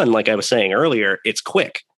on the run, like I was saying earlier, it's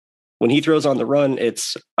quick. When he throws on the run,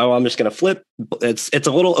 it's, I'm just going to flip. It's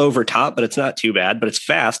a little over top, but it's not too bad, but it's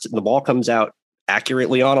fast. The ball comes out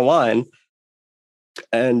accurately on a line.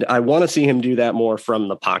 And I want to see him do that more from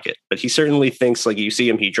the pocket. But he certainly thinks, like you see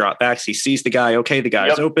him, he drop backs. He sees the guy. Okay, the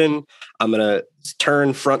guy's open. I'm going to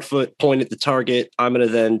turn front foot, point at the target. I'm going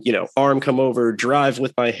to then, arm come over, drive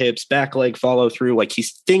with my hips, back leg follow through. Like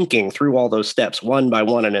he's thinking through all those steps one by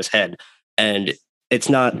one in his head. And it's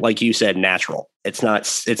not, like you said, natural. It's not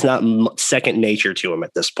second nature to him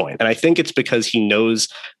at this point. And I think it's because he knows,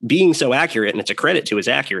 being so accurate, and it's a credit to his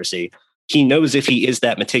accuracy, he knows if he is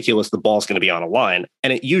that meticulous, the ball's going to be on a line,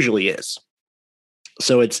 and it usually is.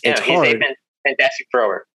 So it's hard. He's a fantastic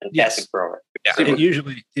thrower. Thrower. Yeah, it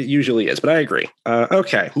usually is, but I agree.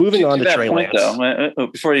 Okay, moving on to Trey Lance. Though,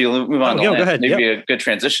 before you move on, go ahead. Maybe a good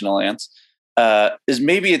transitional, Lance, is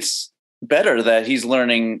maybe it's better that he's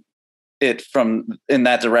learning it from in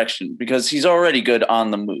that direction, because he's already good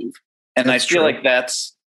on the move, and I feel like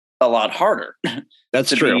that's a lot harder. That's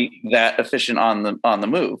to true. Be that efficient on the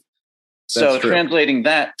move. So translating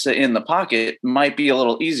that to in the pocket might be a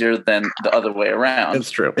little easier than the other way around. That's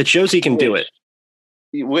true. It shows he can do it.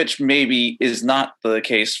 Which maybe is not the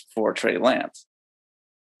case for Trey Lance.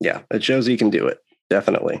 Yeah, it shows he can do it.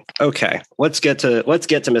 Definitely. Okay, let's get to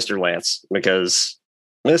Mr. Lance, because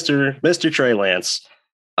Mr. Trey Lance,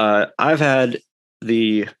 I've had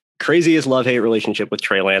the craziest love-hate relationship with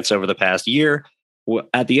Trey Lance over the past year.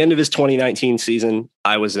 At the end of his 2019 season,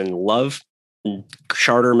 I was in love.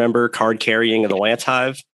 Charter member, card carrying of the Lance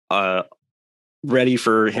Hive, ready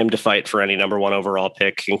for him to fight for any number one overall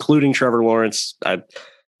pick, including Trevor Lawrence.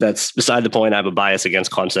 That's beside the point. I have a bias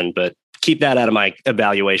against Clemson, but keep that out of my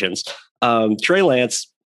evaluations. Trey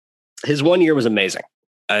Lance, his 1 year was amazing.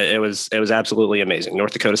 It was absolutely amazing.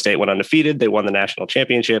 North Dakota State went undefeated. They won the national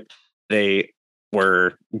championship. They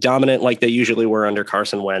were dominant like they usually were under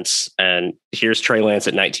Carson Wentz. And here's Trey Lance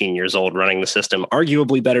at 19 years old running the system,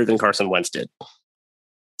 arguably better than Carson Wentz did.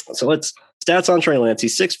 So stats on Trey Lance.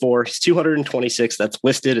 He's 6'4", he's 226. That's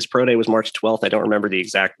listed. His pro day was March 12th. I don't remember the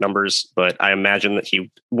exact numbers, but I imagine that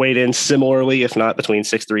he weighed in similarly, if not between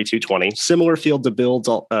 6'3", 220.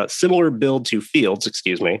 Similar build to Fields,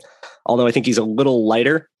 excuse me. Although I think he's a little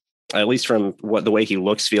lighter. At least from the way he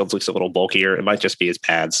looks, Fields looks a little bulkier. It might just be his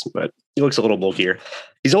pads, but he looks a little bulkier.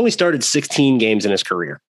 He's only started 16 games in his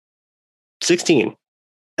career. 16.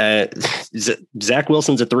 Zach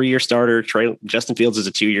Wilson's a 3-year starter. Justin Fields is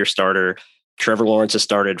a 2-year starter. Trevor Lawrence has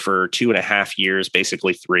started for 2.5 years,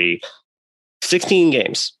 basically 3. 16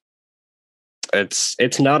 games.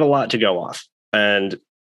 It's not a lot to go off. And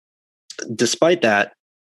despite that,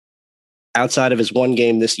 outside of his one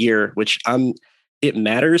game this year, which it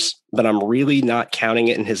matters, but I'm really not counting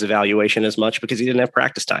it in his evaluation as much, because he didn't have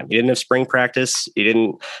practice time. He didn't have spring practice. He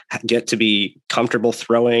didn't get to be comfortable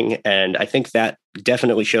throwing. And I think that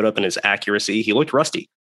definitely showed up in his accuracy. He looked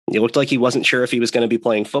rusty. He looked like he wasn't sure if he was going to be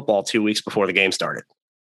playing football 2 weeks before the game started.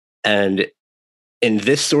 And in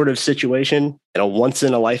this sort of situation, in a once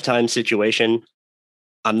in a lifetime situation,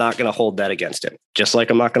 I'm not going to hold that against him. Just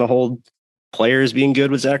like I'm not going to hold players being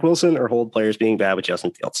good with Zach Wilson or hold players being bad with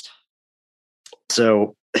Justin Fields.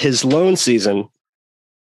 So his lone season,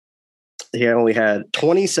 he only had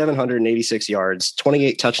 2,786 yards,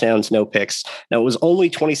 28 touchdowns, no picks. Now, it was only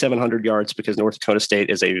 2,700 yards because North Dakota State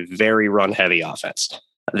is a very run-heavy offense.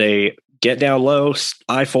 They get down low,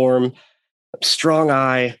 I form, strong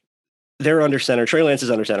eye. They're under center. Trey Lance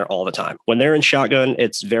is under center all the time. When they're in shotgun,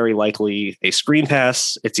 it's very likely a screen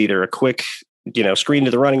pass. It's either a quick screen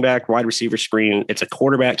to the running back, wide receiver screen. It's a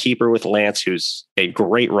quarterback keeper with Lance, who's a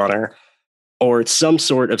great runner. Or it's some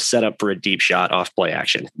sort of setup for a deep shot off play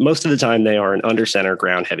action. Most of the time, they are an under center,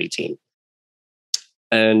 ground heavy team.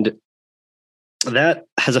 And that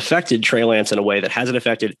has affected Trey Lance in a way that hasn't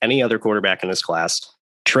affected any other quarterback in this class.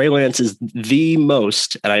 Trey Lance is the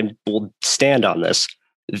most, and I will stand on this,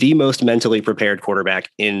 the most mentally prepared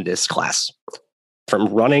quarterback in this class. From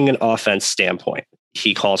running an offense standpoint,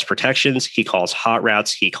 he calls protections, he calls hot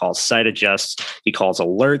routes, he calls sight adjusts, he calls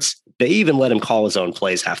alerts. They even let him call his own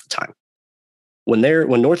plays half the time. When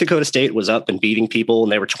North Dakota State was up and beating people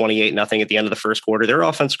and they were 28-0 at the end of the first quarter, their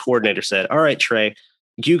offensive coordinator said, all right, Trey,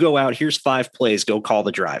 you go out, here's 5 plays, go call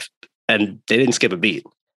the drive. And they didn't skip a beat.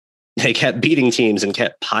 They kept beating teams and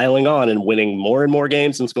kept piling on and winning more and more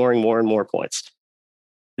games and scoring more and more points.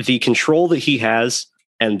 The control that he has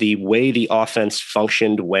and the way the offense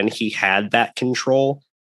functioned when he had that control,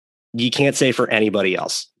 you can't say for anybody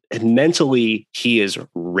else. And mentally, he is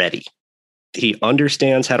ready. He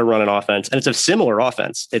understands how to run an offense, and it's a similar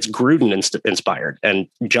offense. It's Gruden inspired, and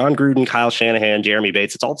John Gruden, Kyle Shanahan, Jeremy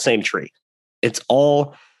Bates, it's all the same tree. It's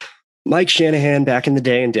all Mike Shanahan back in the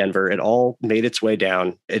day in Denver. It all made its way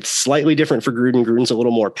down. It's slightly different for Gruden. Gruden's a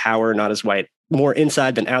little more power, not as white, more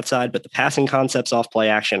inside than outside, but the passing concepts off play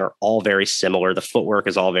action are all very similar. The footwork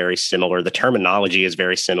is all very similar. The terminology is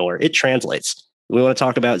very similar. It translates. We want to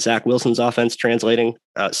talk about Zach Wilson's offense translating.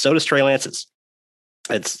 So does Trey Lance's.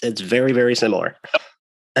 It's very, very similar.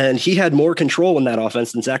 And he had more control in that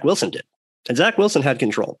offense than Zach Wilson did. And Zach Wilson had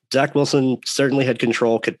control. Zach Wilson certainly had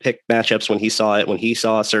control, could pick matchups when he saw it, when he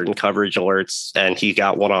saw certain coverage alerts and he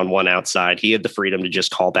got one-on-one outside. He had the freedom to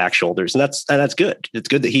just call back shoulders. And that's good. It's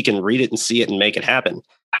good that he can read it and see it and make it happen.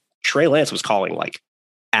 Trey Lance was calling like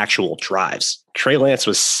actual drives. Trey Lance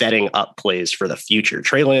was setting up plays for the future.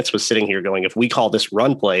 Trey Lance was sitting here going, if we call this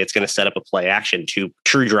run play, it's going to set up a play action to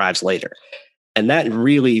true drives later. And that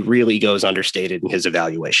really, really goes understated in his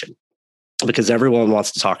evaluation because everyone wants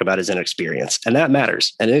to talk about his inexperience. And that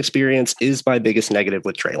matters. And inexperience is my biggest negative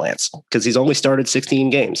with Trey Lance because he's only started 16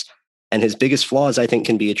 games. And his biggest flaws, I think,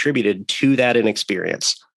 can be attributed to that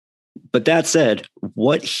inexperience. But that said,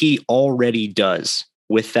 what he already does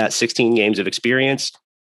with that 16 games of experience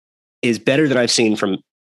is better than I've seen from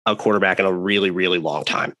a quarterback in a really, really long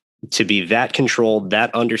time. To be that controlled,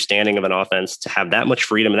 that understanding of an offense, to have that much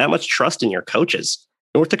freedom and that much trust in your coaches.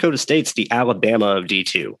 North Dakota State's the Alabama of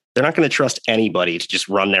D2. They're not going to trust anybody to just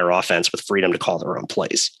run their offense with freedom to call their own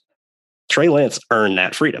plays. Trey Lance earned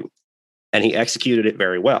that freedom, and he executed it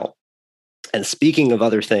very well. And speaking of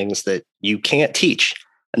other things that you can't teach,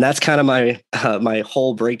 and that's kind of my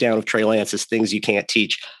whole breakdown of Trey Lance is things you can't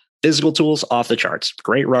teach. Physical tools off the charts.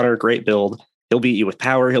 Great runner, great build. He'll beat you with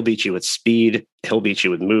power. He'll beat you with speed. He'll beat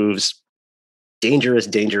you with moves. Dangerous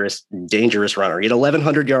runner. He had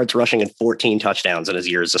 1,100 yards rushing and 14 touchdowns in his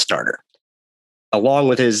year as a starter, along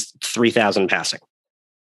with his 3,000 passing.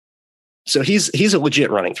 So he's a legit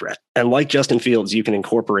running threat. And like Justin Fields, you can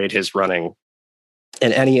incorporate his running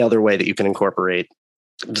in any other way that you can incorporate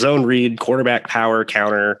zone read, quarterback power,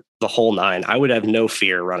 counter, the whole nine. I would have no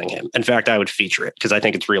fear running him. In fact, I would feature it because I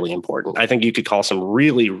think it's really important. I think you could call some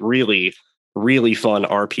really, really, really fun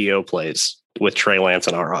RPO plays with Trey Lance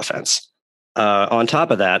in our offense. On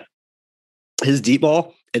top of that, his deep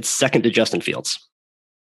ball, it's second to Justin Fields.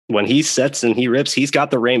 When he sets and he rips, he's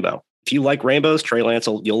got the rainbow. If you like rainbows, Trey Lance,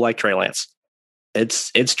 you'll like Trey Lance.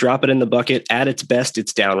 It's drop it in the bucket. At its best,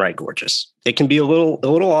 it's downright gorgeous. It can be a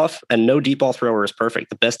little off, and no deep ball thrower is perfect.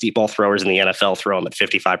 The best deep ball throwers in the NFL throw them at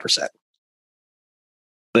 55%.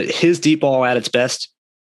 But his deep ball at its best,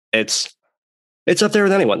 it's up there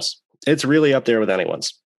with anyone's. It's really up there with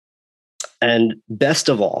anyone's. And best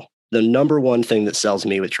of all, the number one thing that sells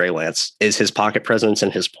me with Trey Lance is his pocket presence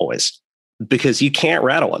and his poise, because you can't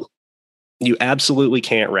rattle him. You absolutely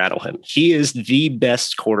can't rattle him. He is the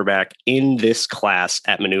best quarterback in this class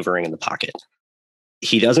at maneuvering in the pocket.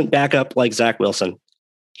 He doesn't back up like Zach Wilson.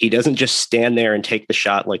 He doesn't just stand there and take the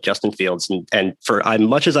shot like Justin Fields. And for as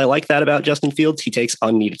much as I like that about Justin Fields, he takes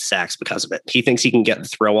unneeded sacks because of it. He thinks he can get the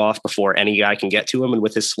throw off before any guy can get to him. And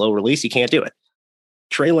with his slow release, he can't do it.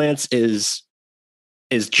 Trey Lance is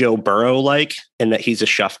Joe Burrow-like in that he's a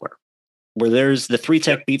shuffler, where there's the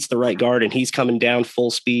 3-tech beats the right guard and he's coming down full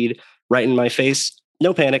speed right in my face.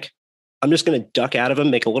 No panic. I'm just going to duck out of him,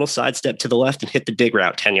 make a little sidestep to the left and hit the dig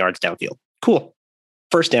route 10 yards downfield. Cool.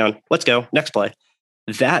 First down. Let's go. Next play.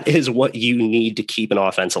 That is what you need to keep an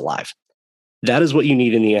offense alive. That is what you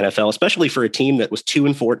need in the NFL, especially for a team that was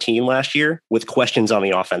 2-14 last year with questions on the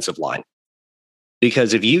offensive line.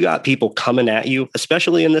 Because if you got people coming at you,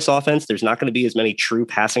 especially in this offense, there's not going to be as many true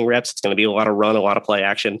passing reps. It's going to be a lot of run, a lot of play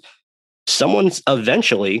action. Someone is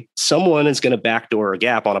going to backdoor a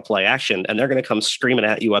gap on a play action, and they're going to come screaming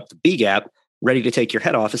at you up the B gap, ready to take your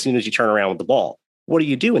head off as soon as you turn around with the ball. What do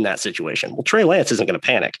you do in that situation? Well, Trey Lance isn't going to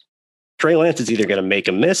panic. Trey Lance is either going to make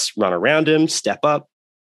a miss, run around him, step up,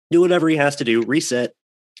 do whatever he has to do, reset,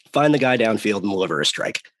 find the guy downfield and deliver a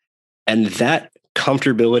strike. And that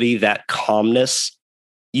comfortability, that calmness,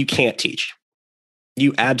 you can't teach.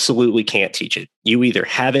 You absolutely can't teach it. You either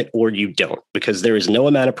have it or you don't, because there is no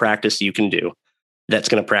amount of practice you can do that's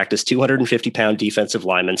going to practice 250-pound defensive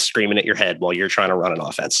linemen screaming at your head while you're trying to run an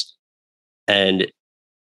offense. And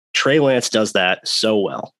Trey Lance does that so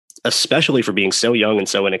well, especially for being so young and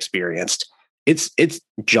so inexperienced. It's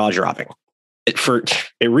jaw-dropping. It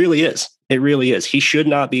really is. It really is. He should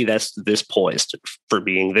not be this poised for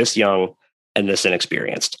being this young and this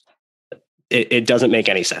inexperienced. It doesn't make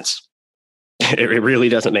any sense. It really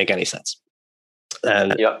doesn't make any sense.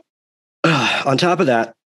 And on top of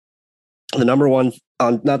that, the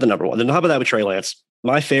top of that with Trey Lance,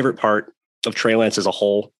 my favorite part of Trey Lance as a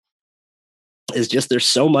whole is just there's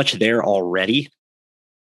so much there already.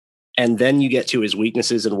 And then you get to his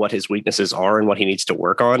weaknesses and what his weaknesses are and what he needs to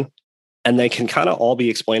work on. And they can kind of all be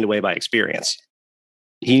explained away by experience.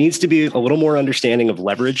 He needs to be a little more understanding of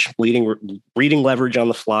leverage, reading leverage on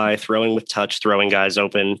the fly, throwing with touch, throwing guys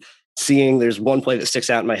open, seeing. There's one play that sticks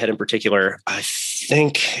out in my head in particular. I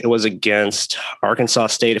think it was against Arkansas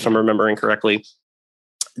State, if I'm remembering correctly.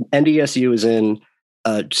 NDSU is in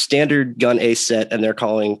a standard gun ace set, and they're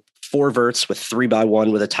calling 4 verts with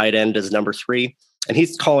 3x1 with a tight end as number 3. And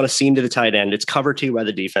he's calling a seam to the tight end. It's cover 2 by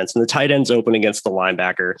the defense, and the tight end's open against the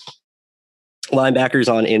linebacker. Linebacker's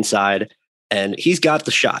on inside, and he's got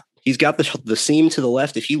the shot. He's got the seam to the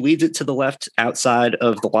left. If he leads it to the left outside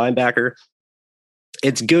of the linebacker,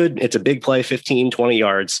 it's good. It's a big play, 15, 20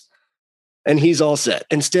 yards, and he's all set.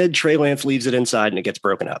 Instead, Trey Lance leaves it inside, and it gets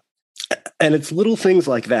broken up. And it's little things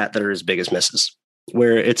like that that are his biggest misses,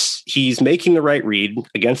 where he's making the right read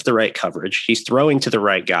against the right coverage. He's throwing to the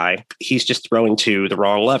right guy. He's just throwing to the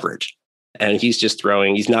wrong leverage. And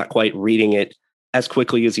he's not quite reading it as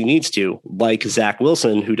quickly as he needs to, like Zach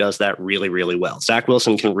Wilson, who does that really, really well. Zach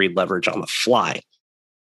Wilson can read leverage on the fly.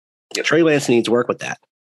 Trey Lance needs work with that.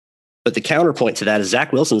 But the counterpoint to that is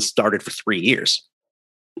Zach Wilson started for 3 years.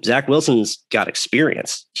 Zach Wilson's got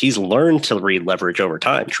experience. He's learned to read leverage over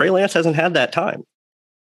time. Trey Lance hasn't had that time.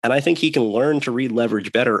 And I think he can learn to read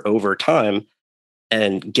leverage better over time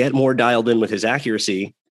and get more dialed in with his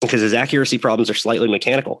accuracy, because his accuracy problems are slightly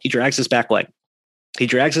mechanical. He drags his back leg.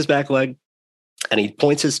 And he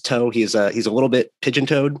points his toe. He's a little bit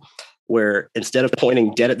pigeon-toed, where instead of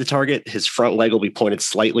pointing dead at the target, his front leg will be pointed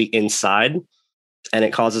slightly inside. And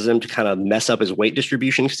it causes him to kind of mess up his weight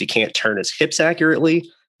distribution because he can't turn his hips accurately.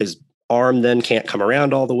 His arm then can't come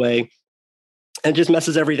around all the way. And just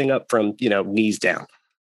messes everything up from, knees down.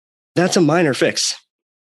 That's a minor fix.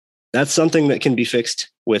 That's something that can be fixed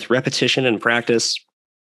with repetition and practice.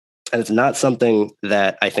 And it's not something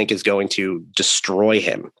that I think is going to destroy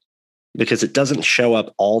him, because it doesn't show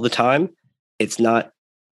up all the time.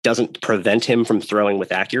 Doesn't prevent him from throwing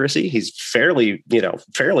with accuracy. He's fairly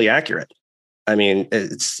accurate. I mean,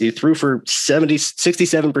 he threw for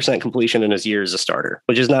 67% completion in his year as a starter,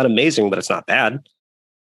 which is not amazing, but it's not bad.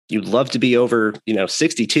 You'd love to be over,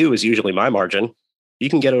 62 is usually my margin. You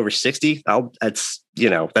can get over 60. That's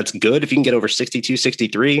good. If you can get over 62,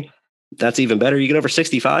 63, that's even better. You get over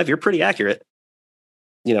 65, you're pretty accurate.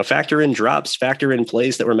 Factor in drops, factor in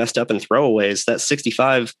plays that were messed up and throwaways. That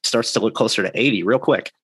 65 starts to look closer to 80 real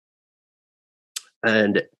quick.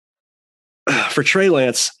 And for Trey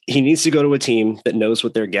Lance, he needs to go to a team that knows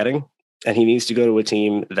what they're getting. And he needs to go to a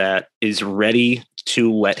team that is ready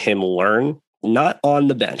to let him learn, not on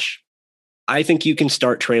the bench. I think you can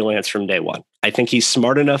start Trey Lance from day one. I think he's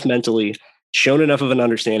smart enough mentally, shown enough of an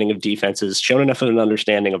understanding of defenses, shown enough of an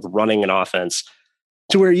understanding of running an offense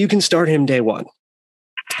to where you can start him day one.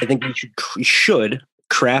 I think you should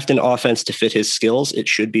craft an offense to fit his skills. It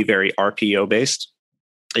should be very RPO based.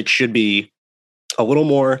 It should be a little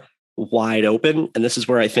more wide open. And this is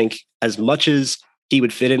where I think, as much as he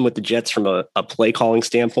would fit in with the Jets from a play calling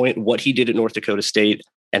standpoint, what he did at North Dakota State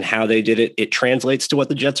and how they did it, it translates to what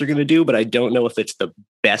the Jets are going to do. But I don't know if it's the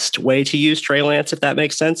best way to use Trey Lance, if that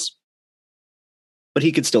makes sense. But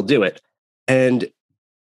he could still do it. And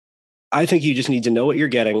I think you just need to know what you're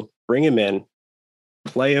getting, bring him in,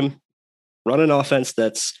 play him, run an offense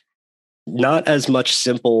that's not as much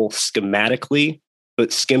simple schematically,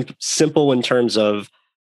 but simple in terms of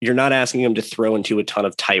you're not asking him to throw into a ton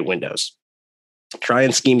of tight windows. Try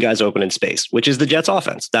and scheme guys open in space, which is the Jets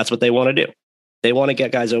offense. That's what they want to do. They want to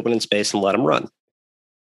get guys open in space and let them run.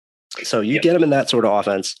 So you get him in that sort of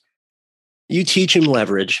offense. You teach him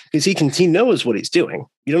leverage because he knows what he's doing.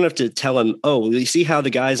 You don't have to tell him, oh, you see how the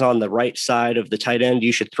guy's on the right side of the tight end,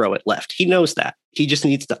 you should throw it left. He knows that. He just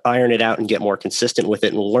needs to iron it out and get more consistent with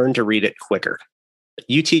it and learn to read it quicker.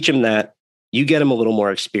 You teach him that, you get him a little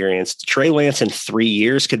more experienced. Trey Lance in 3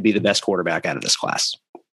 years could be the best quarterback out of this class.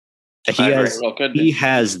 He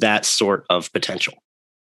has that sort of potential.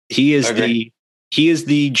 He is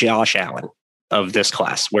the Josh Allen of this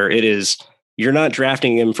class, where it is, you're not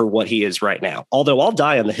drafting him for what he is right now. Although I'll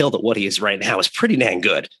die on the hill that what he is right now is pretty dang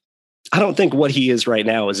good. I don't think what he is right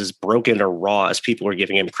now is as broken or raw as people are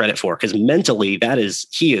giving him credit for, because mentally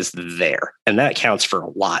he is there, and that counts for a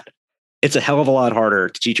lot. It's a hell of a lot harder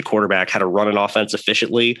to teach a quarterback how to run an offense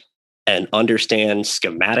efficiently and understand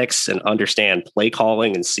schematics and understand play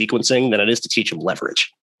calling and sequencing than it is to teach him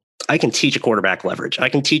leverage. I can teach a quarterback leverage. I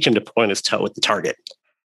can teach him to point his toe at the target.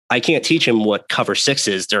 I can't teach him what cover 6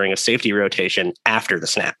 is during a safety rotation after the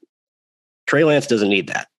snap. Trey Lance doesn't need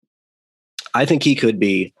that. I think he could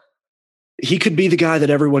be the guy that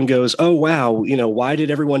everyone goes, oh, wow, why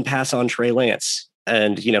did everyone pass on Trey Lance?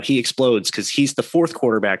 And, he explodes because he's the 4th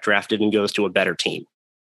quarterback drafted and goes to a better team.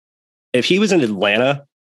 If he was in Atlanta,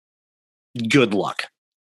 good luck.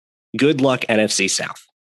 Good luck, NFC South.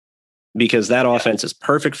 Because that offense is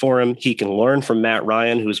perfect for him. He can learn from Matt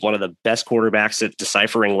Ryan, who's one of the best quarterbacks at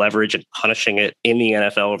deciphering leverage and punishing it in the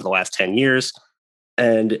NFL over the last 10 years.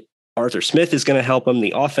 And Arthur Smith is going to help him.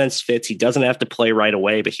 The offense fits. He doesn't have to play right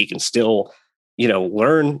away, but he can still,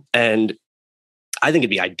 learn. And I think it'd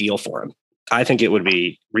be ideal for him. I think it would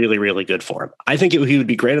be really, really good for him. I think he would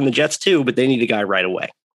be great on the Jets too, but they need a guy right away.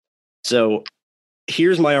 So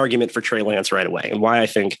here's my argument for Trey Lance right away and why I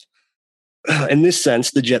think, in this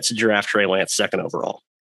sense, the Jets should draft Trey Lance 2nd overall.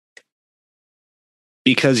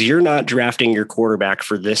 Because you're not drafting your quarterback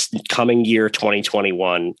for this coming year,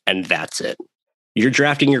 2021, and that's it. You're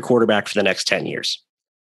drafting your quarterback for the next 10 years.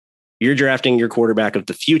 You're drafting your quarterback of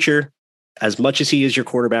the future. As much as he is your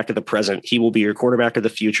quarterback of the present, he will be your quarterback of the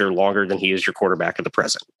future longer than he is your quarterback of the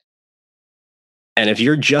present. And if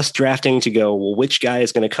you're just drafting to go, well, which guy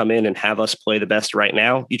is going to come in and have us play the best right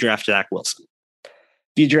now? You draft Zach Wilson.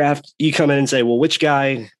 If you come in and say, well, which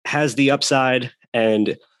guy has the upside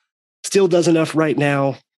and still does enough right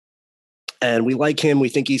now, and we like him, we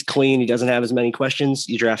think he's clean, he doesn't have as many questions,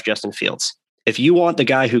 you draft Justin Fields. If you want the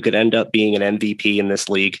guy who could end up being an MVP in this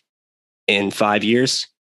league in 5 years,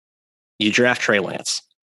 you draft Trey Lance.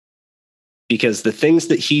 Because the things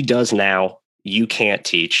that he does now, you can't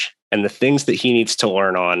teach, and the things that he needs to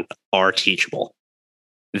learn on are teachable.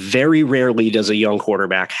 Very rarely does a young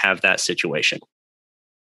quarterback have that situation.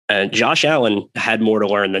 And Josh Allen had more to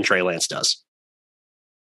learn than Trey Lance does.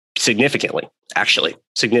 Significantly.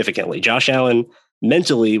 Josh Allen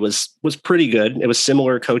mentally was pretty good. It was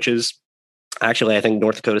similar coaches. Actually, I think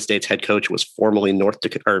North Dakota State's head coach was formerly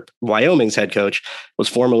Wyoming's head coach was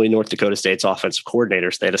formerly North Dakota State's offensive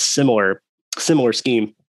coordinator. So they had a similar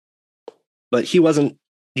scheme, but he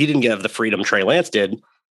didn't have the freedom Trey Lance did.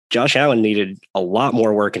 Josh Allen needed a lot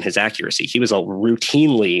more work in his accuracy. He was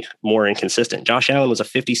routinely more inconsistent. Josh Allen was a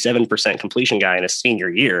 57% completion guy in his senior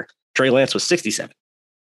year. Trey Lance was 67.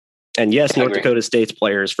 And yes, North Dakota State's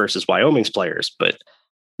players versus Wyoming's players, but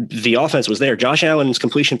the offense was there. Josh Allen's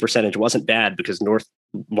completion percentage wasn't bad because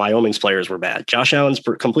Wyoming's players were bad. Josh Allen's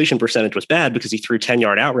completion percentage was bad because he threw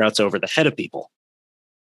 10-yard out routes over the head of people.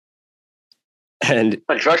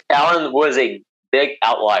 But Josh Allen was a big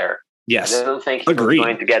outlier. Yes. I don't think he was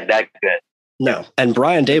going to get that good. No. And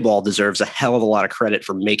Brian Daboll deserves a hell of a lot of credit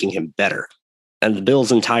for making him better. And the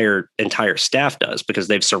Bills' entire staff does, because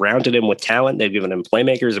they've surrounded him with talent. They've given him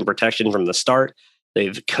playmakers and protection from the start.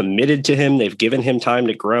 They've committed to him. They've given him time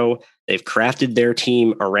to grow. They've crafted their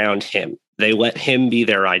team around him. They let him be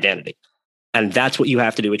their identity. And that's what you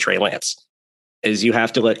have to do with Trey Lance, is you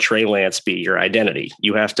have to let Trey Lance be your identity.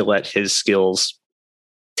 You have to let his skills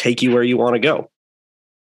take you where you want to go.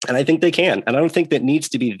 And I think they can. And I don't think that needs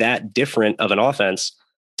to be that different of an offense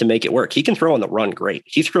to make it work. He can throw on the run great.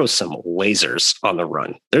 He throws some lasers on the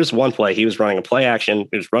run. There's one play, he was running a play action.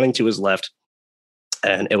 He was running to his left,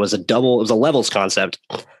 and it was a levels concept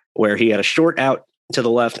where he had a short out to the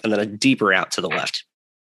left and then a deeper out to the left.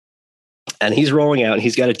 And he's rolling out, and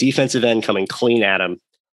he's got a defensive end coming clean at him.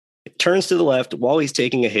 It turns to the left while he's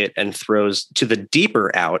taking a hit and throws to the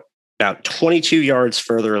deeper out about 22 yards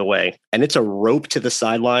further away. And it's a rope to the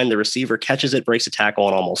sideline. The receiver catches it, breaks a tackle,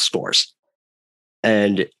 and almost scores.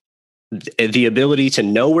 And the ability to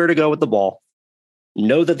know where to go with the ball,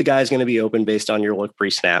 know that the guy's going to be open based on your look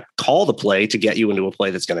pre-snap, call the play to get you into a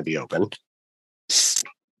play that's going to be open,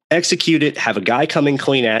 execute it, have a guy coming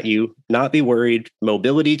clean at you, not be worried,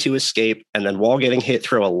 mobility to escape, and then while getting hit,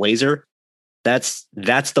 throw a laser. That's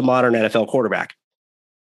the modern NFL quarterback.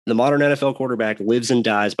 The modern NFL quarterback lives and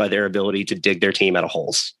dies by their ability to dig their team out of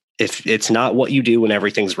holes. If it's not what you do when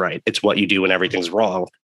everything's right, it's what you do when everything's wrong.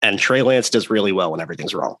 And Trey Lance does really well when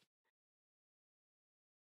everything's wrong.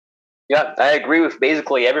 Yeah, I agree with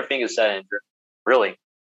basically everything you said, Andrew. Really.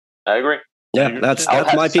 I agree. Yeah, that's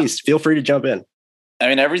my piece. Feel free to jump in. I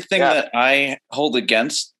mean, everything that I hold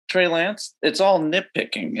against Trey Lance, it's all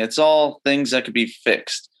nitpicking. It's all things that could be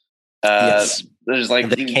fixed. Yes. There's like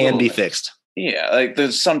they can be fixed. Yeah, like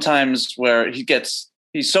there's sometimes where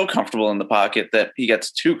he's so comfortable in the pocket that he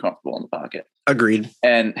gets too comfortable in the pocket. Agreed.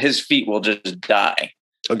 And his feet will just die.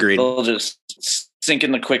 Agreed. They'll just sink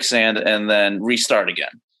in the quicksand and then restart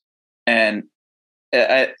again. And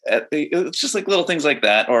it's just like little things like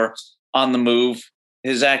that, or on the move,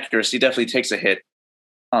 his accuracy definitely takes a hit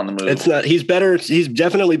on the move. It's not. He's better. He's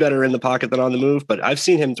definitely better in the pocket than on the move. But I've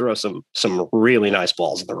seen him throw some really nice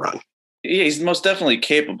balls in the run. Yeah, he's most definitely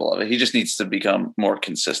capable of it. He just needs to become more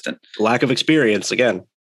consistent. Lack of experience again.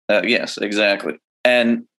 Yes, exactly.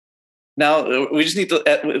 And now we just need to.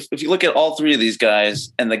 If you look at all three of these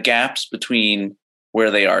guys and the gaps between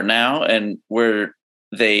where they are now and where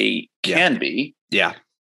they can be,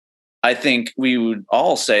 I think we would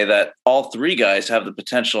all say that all three guys have the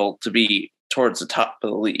potential to be towards the top of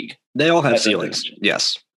the league. They all have ceilings.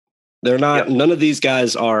 Yes, they're not. None of these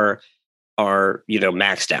guys are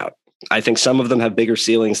maxed out. I think some of them have bigger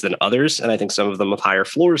ceilings than others, and I think some of them have higher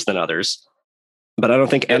floors than others. But I don't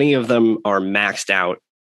think any of them are maxed out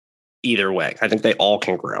either way. I think they all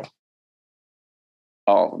can grow.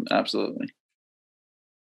 All of them, absolutely.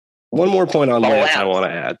 One more point on Lance I want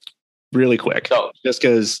to add really quick, just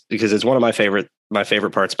because it's one of my favorite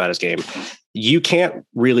parts about his game. You can't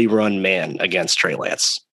really run man against Trey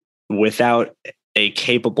Lance without a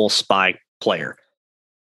capable spy player,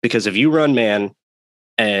 because if you run man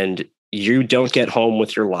and you don't get home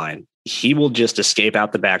with your line, he will just escape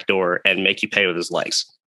out the back door and make you pay with his legs.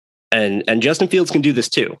 And Justin Fields can do this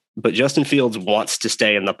too, but Justin Fields wants to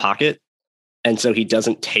stay in the pocket. And so he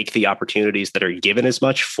doesn't take the opportunities that are given as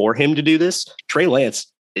much for him to do this. Trey Lance,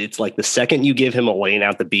 it's like the second you give him a lane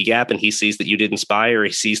out the B gap and he sees that you didn't spy, or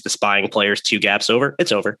he sees the spying players 2 gaps over,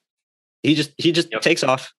 it's over. He just takes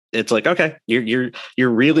off. It's like, okay, you're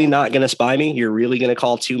really not going to spy me. You're really going to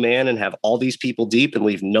call 2-man and have all these people deep and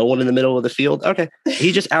leave no one in the middle of the field. Okay.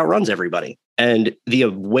 He just outruns everybody. And the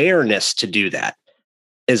awareness to do that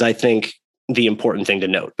is, I think, the important thing to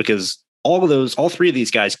note, because all 3 of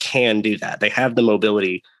these guys can do that. They have the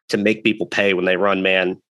mobility to make people pay when they run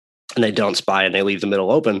man and they don't spy and they leave the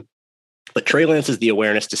middle open. But Trey Lance has the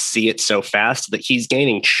awareness to see it so fast that he's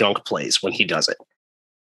gaining chunk plays when he does it.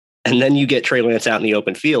 And then you get Trey Lance out in the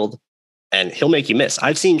open field and he'll make you miss.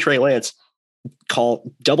 I've seen Trey Lance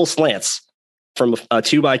call double slants from a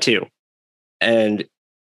 2x2 and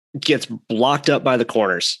gets blocked up by the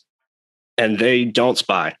corners and they don't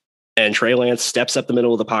spy. And Trey Lance steps up the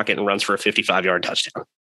middle of the pocket and runs for a 55-yard touchdown.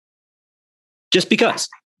 Just because.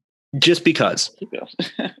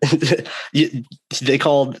 They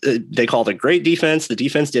called a great defense. The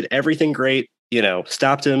defense did everything great.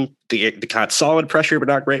 Stopped him. They got solid pressure, but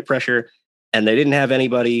not great pressure. And they didn't have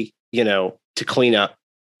anybody, to clean up.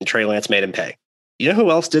 And Trey Lance made him pay. You know who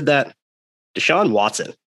else did that? Deshaun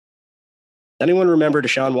Watson. Anyone remember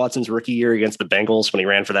Deshaun Watson's rookie year against the Bengals when he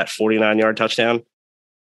ran for that 49-yard touchdown?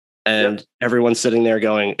 And everyone's sitting there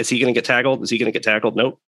going, is he going to get tackled? Is he going to get tackled?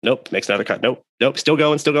 Nope. Makes another cut. Nope. Still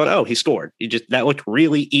going. Oh, he scored. That looked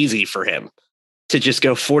really easy for him to just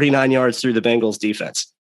go 49 yards through the Bengals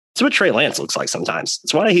defense. That's what Trey Lance looks like sometimes.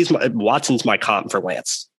 That's why Watson's my comp for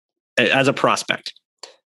Lance as a prospect.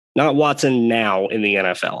 Not Watson now in the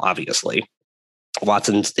NFL, obviously.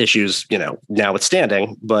 Watson's issues,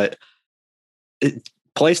 notwithstanding, but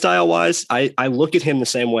play style wise, I look at him the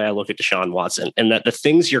same way I look at Deshaun Watson, and that the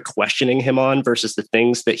things you're questioning him on versus the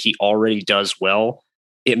things that he already does well,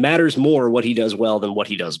 it matters more what he does well than what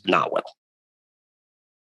he does not well.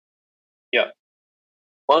 Yeah.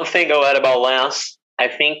 One thing I'll add about Lance, I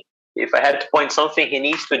think if I had to point something, he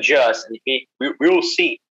needs to adjust, and we will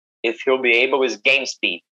see if he'll be able with game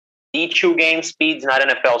speed. D2 game speed is not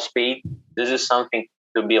NFL speed. This is something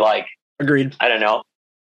to be like. Agreed. I don't know.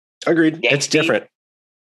 Agreed. It's speed. Different.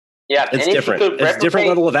 Yeah, it's different. It's different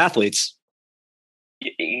level of athletes.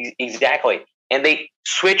 Exactly. And they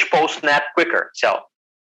switch post snap quicker. So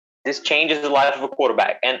this changes the life of a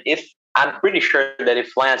quarterback. And I'm pretty sure that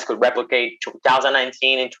if Lance could replicate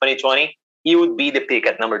 2019 and 2020, he would be the pick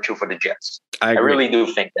at number 2 for the Jets. I really do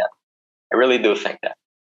think that.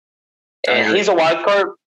 And he's a wild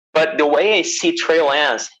card, but the way I see Trey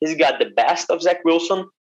Lance, he's got the best of Zach Wilson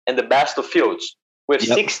and the best of Fields with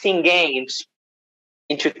 16 games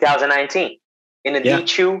in 2019 in a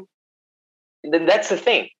D2. That's the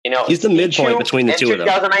thing, He's the midpoint between the two of them.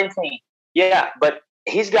 2019, but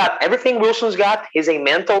he's got everything Wilson's got. He's a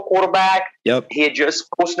mental quarterback. Yep. He adjusts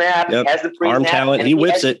post snap. He has the pre-snap. Arm talent. He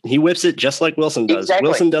whips it. He whips it just like Wilson does. Exactly.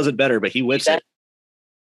 Wilson does it better, but he whips it.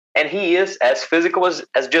 And he is as physical as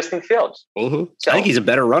Justin Fields. Mm-hmm. So I think he's a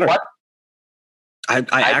better runner. I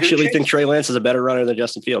actually think Trey Lance is a better runner than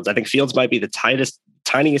Justin Fields. I think Fields might be the tightest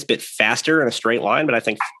tiniest bit faster in a straight line, but I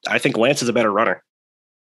think Lance is a better runner.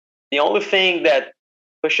 The only thing that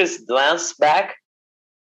pushes Lance back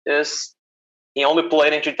is he only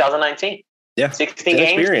played in 2019. Yeah, 16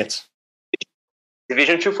 games. Experience.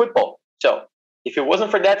 Division 2 football. So if it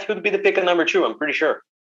wasn't for that, he would be the pick of number 2. I'm pretty sure.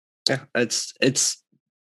 Yeah, it's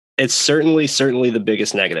certainly the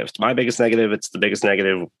biggest negative. It's my biggest negative. It's the biggest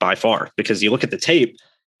negative by far, because you look at the tape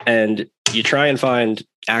and you try and find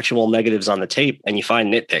actual negatives on the tape, and you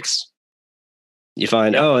find nitpicks. You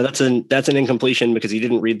find, oh, that's an incompletion because he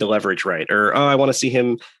didn't read the leverage right, or oh, I want to see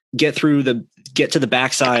him get to the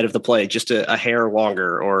backside of the play just a hair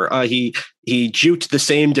longer, or he juked the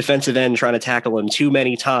same defensive end trying to tackle him too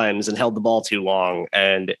many times and held the ball too long.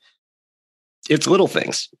 And it's little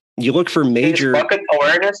things. You look for major bucket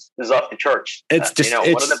awareness is off the charts. It's just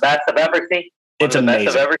one of the best I've ever seen. It's amazing.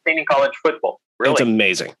 Best I've ever seen in college football. Really, it's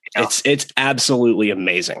amazing. Yeah. It's absolutely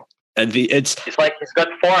amazing. And it's like he's got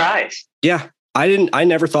 4 eyes. Yeah. I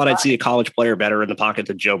never thought I'd see a college player better in the pocket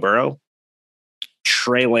than Joe Burrow.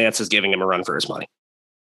 Trey Lance is giving him a run for his money.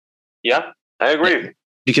 Yeah, I agree.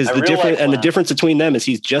 Because the difference between them is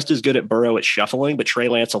he's just as good at Burrow at shuffling, but Trey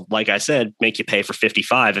Lance will, like I said, make you pay for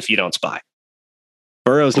 55 if you don't spy.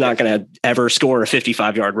 Burrow's not going to ever score a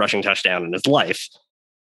 55-yard rushing touchdown in his life.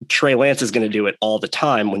 Trey Lance is going to do it all the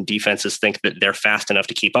time when defenses think that they're fast enough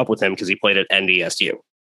to keep up with him because he played at NDSU.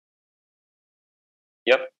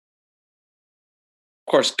 Yep.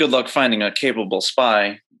 Of course, good luck finding a capable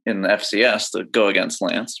spy in the FCS to go against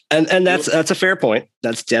Lance. And that's a fair point.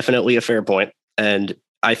 That's definitely a fair point. And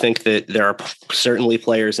I think that there are certainly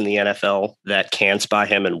players in the NFL that can spy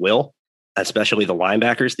him and will, especially the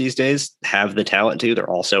linebackers these days have the talent to. They're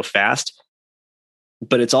also fast.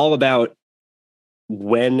 But it's all about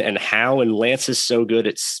when and how. And Lance is so good.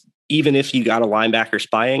 It's even if you got a linebacker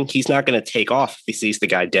spying, he's not going to take off if he sees the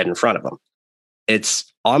guy dead in front of him.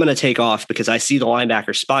 I'm going to take off because I see the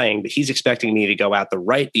linebacker spying, but he's expecting me to go out the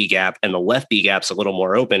right B gap and the left B gap's a little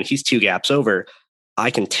more open. He's 2 gaps over.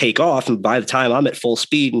 I can take off, and by the time I'm at full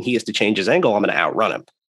speed and he has to change his angle, I'm going to outrun him.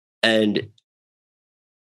 And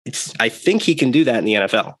I think he can do that in the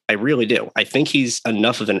NFL. I really do. I think he's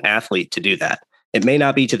enough of an athlete to do that. It may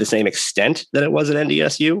not be to the same extent that it was at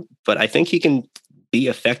NDSU, but I think he can be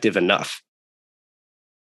effective enough.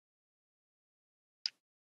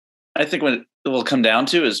 I think what it will come down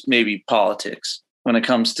to is maybe politics when it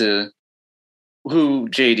comes to who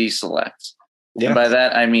JD selects. Yeah. And by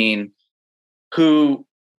that, I mean, who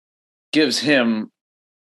gives him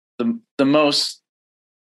the most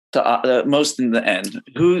most in the end?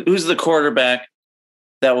 Who's the quarterback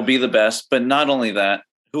that will be the best? But not only that,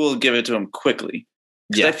 who will give it to him quickly?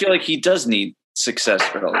 Yeah. I feel like he does need success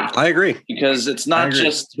early. I agree. Because it's not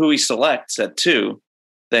just who he selects at 2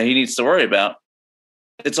 that he needs to worry about.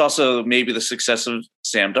 It's also maybe the success of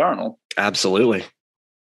Sam Darnold. Absolutely.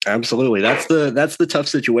 That's the tough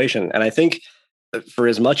situation. And I think for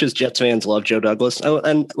as much as Jets fans love Joe Douglas,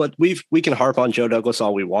 and what we can harp on Joe Douglas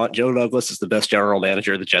all we want. Joe Douglas is the best general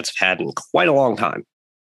manager the Jets have had in quite a long time.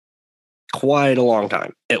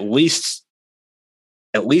 At least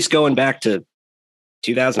going back to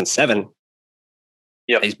 2007.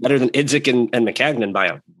 Yeah, he's better than Idzik and Maccagnan by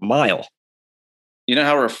a mile. You know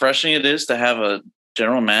how refreshing it is to have a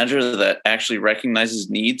general manager that actually recognizes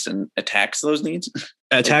needs and attacks those needs?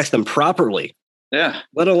 Attacks them properly. Yeah.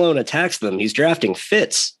 Let alone attacks them. He's drafting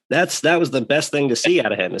fits. That was the best thing to see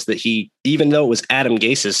out of him, is that he, even though it was Adam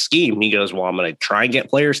Gase's scheme, he goes, well, I'm going to try and get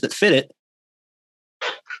players that fit it.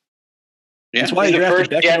 Yeah. That's why he drafted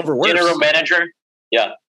Beckham over Wirfs. General manager.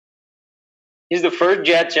 Yeah. He's the first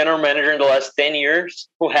Jets general manager in the last 10 years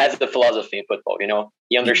who has the philosophy in football.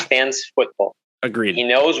 He understands football. Agreed. He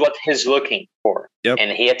knows what he's looking for,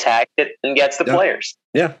 and he attacks it and gets the players.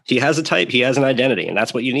 Yeah, he has a type, he has an identity, and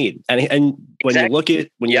that's what you need. And when you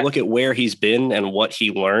look at where he's been and what he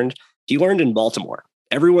learned in Baltimore.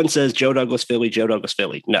 Everyone says Joe Douglas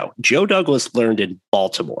Philly. No, Joe Douglas learned in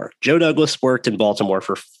Baltimore. Joe Douglas worked in Baltimore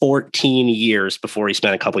for 14 years before he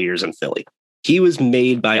spent a couple years in Philly. He was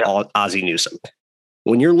made by Ozzie Newsome.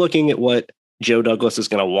 When you're looking at what Joe Douglas is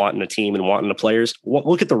going to want in a team and want in the players,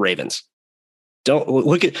 look at the Ravens.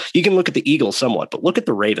 You can look at the Eagles somewhat, but look at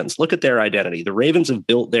the Ravens. Look at their identity. The Ravens have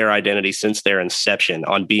built their identity since their inception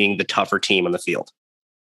on being the tougher team on the field.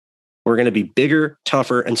 We're going to be bigger,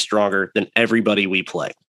 tougher, and stronger than everybody we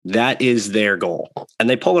play. That is their goal. And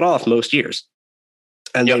they pull it off most years.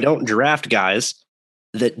 And they don't draft guys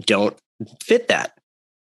that don't fit that.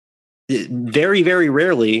 Very, very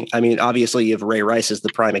rarely. I mean, obviously, you have Ray Rice as the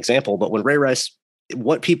prime example, but when Ray Rice,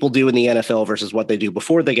 what people do in the NFL versus what they do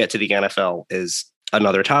before they get to the NFL is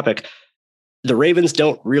another topic. the Ravens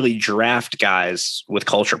don't really draft guys with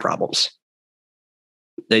culture problems.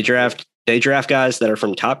 They draft guys that are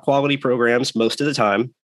from top quality programs most of the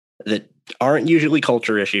time, that aren't usually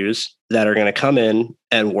culture issues, that are going to come in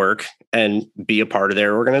and work and be a part of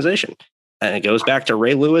their organization. And it goes back to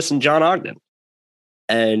Ray Lewis and John Ogden.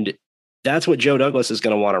 And that's what Joe Douglas is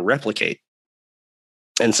going to want to replicate.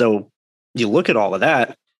 And so you look at all of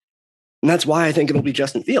that, and that's why I think it'll be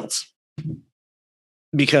Justin Fields.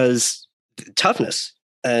 Because toughness,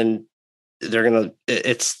 and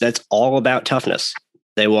that's all about toughness.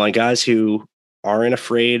 They want guys who aren't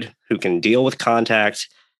afraid, who can deal with contact.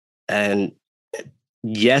 And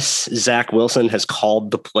yes, Zach Wilson has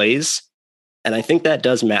called the plays. And I think that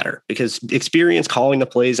does matter, because experience calling the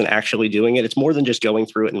plays and actually doing it, it's more than just going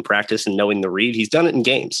through it in practice and knowing the read. He's done it in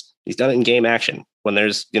games. He's done it in game action. When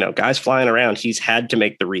there's, guys flying around, he's had to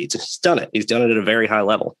make the reads. He's done it. He's done it at a very high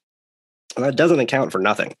level. And that doesn't account for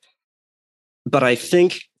nothing. But I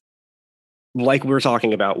think, like we were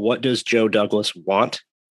talking about, what does Joe Douglas want?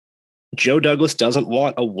 Joe Douglas doesn't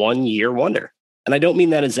want a one-year wonder. And I don't mean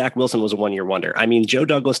that as Zach Wilson was a one-year wonder. I mean, Joe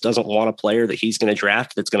Douglas doesn't want a player that he's going to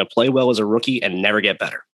draft that's going to play well as a rookie and never get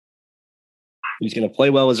better. He's going to play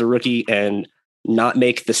well as a rookie and not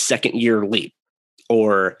make the second-year leap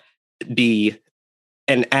or be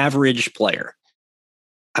an average player.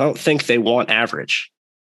 I don't think they want average.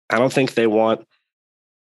 I don't think they want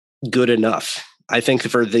good enough. I think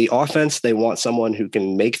for the offense, they want someone who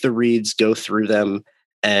can make the reads, go through them,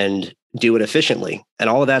 and do it efficiently. And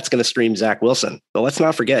all of that's going to stream Zach Wilson. But let's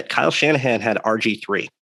not forget, Kyle Shanahan had RG3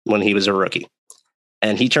 when he was a rookie.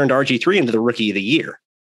 And he turned RG3 into the rookie of the year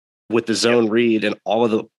with the zone read and all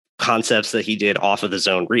of the concepts that he did off of the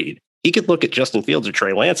zone read. He could look at Justin Fields or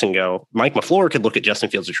Trey Lance and go, Mike LaFleur could look at Justin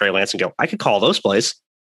Fields or Trey Lance and go, I could call those plays.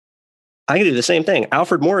 I can do the same thing.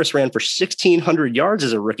 Alfred Morris ran for 1,600 yards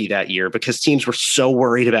as a rookie that year because teams were so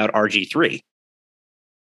worried about RG3.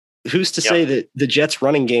 Who's to say that the Jets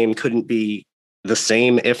running game couldn't be the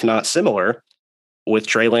same, if not similar, with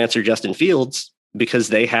Trey Lance or Justin Fields, because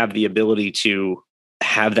they have the ability to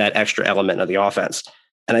have that extra element of the offense.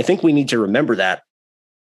 And I think we need to remember that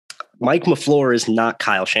Mike LaFleur is not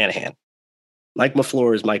Kyle Shanahan. Mike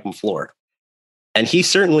LaFleur is Mike LaFleur. And he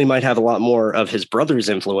certainly might have a lot more of his brother's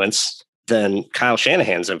influence than Kyle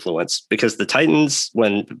Shanahan's influence, because the Titans,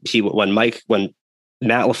 when Matt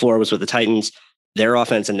LaFleur was with the Titans, their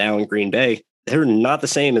offense, and now in Green Bay, they're not the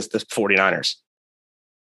same as the 49ers.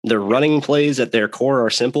 Their running plays at their core are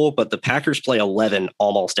simple, but the Packers play 11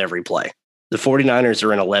 almost every play. The 49ers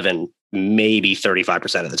are in 11 maybe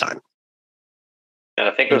 35% of the time. And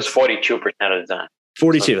I think it was 42% of the time.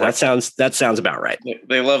 42. That sounds about right.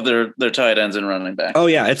 They love their tight ends and running back. Oh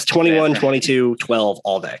yeah, it's 21, 22, 12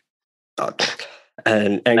 all day.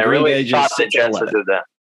 And Green really Bay just the Jets would do that.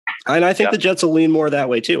 And I think the Jets will lean more that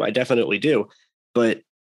way too. I definitely do. But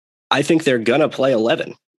I think they're going to play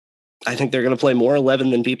 11. I think they're going to play more 11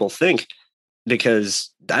 than people think,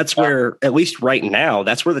 because that's where, at least right now,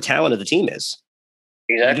 that's where the talent of the team is.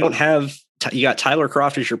 Exactly. You got Tyler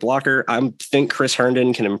Kroft as your blocker. I think Chris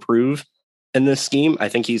Herndon can improve in this scheme. I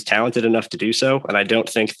think he's talented enough to do so. And I don't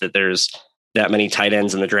think that there's that many tight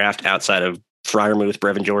ends in the draft outside of Freiermuth,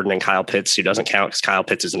 Brevin Jordan, and Kyle Pitts, who doesn't count because Kyle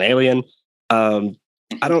Pitts is an alien.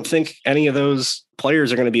 I don't think any of those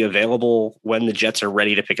players are going to be available when the Jets are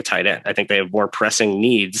ready to pick a tight end. I think they have more pressing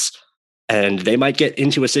needs, and they might get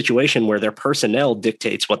into a situation where their personnel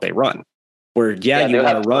dictates what they run. Where, you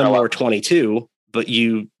want to run more 22, but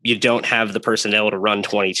you don't have the personnel to run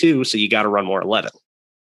 22, so you got to run more 11.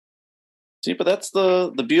 See, but that's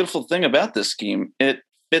the beautiful thing about this scheme. It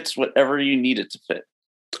fits whatever you need it to fit.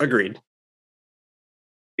 Agreed.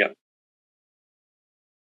 Yep.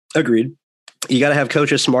 Agreed. You got to have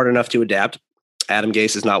coaches smart enough to adapt. Adam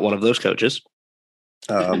Gase is not one of those coaches.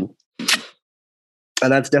 And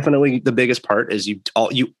that's definitely the biggest part, is you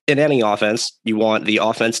in any offense, you want the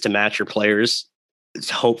offense to match your players.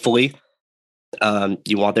 Hopefully,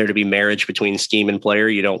 you want there to be marriage between scheme and player.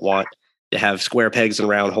 You don't want to have square pegs and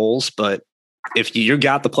round holes, but if you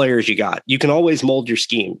got the players you can always mold your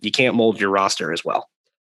scheme. You can't mold your roster as well.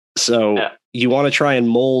 So you want to try and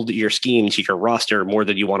mold your scheme to your roster more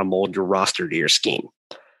than you want to mold your roster to your scheme.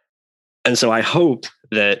 And so I hope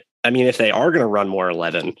that, if they are going to run more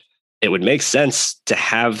 11, it would make sense to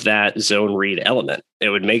have that zone read element. It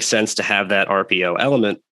would make sense to have that RPO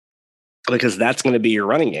element, because that's going to be your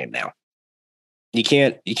running game now. You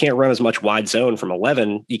can't run as much wide zone from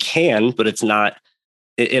 11. You can, but it's not.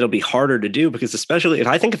 It'll be harder to do, because especially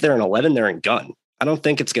if they're in 11, they're in gun. I don't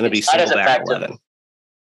think it's going to be single back 11.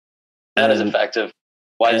 That is effective.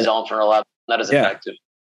 Wide zone for 11. That is effective.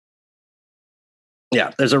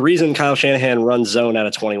 Yeah, there's a reason Kyle Shanahan runs zone out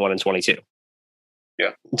of 21 and 22.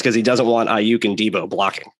 Yeah. It's because he doesn't want Ayuk and Debo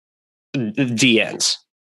blocking DNs.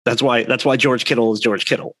 That's why George Kittle is George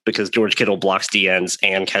Kittle, because George Kittle blocks DNs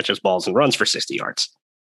and catches balls and runs for 60 yards.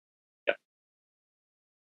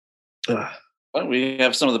 Yeah. Well, we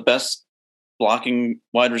have some of the best blocking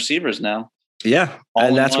wide receivers now. Yeah.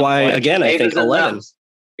 And that's why, again, I think 11.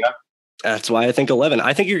 Yeah. That's why I think 11.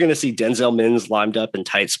 I think you're going to see Denzel Mims lined up in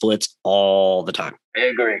tight splits all the time. I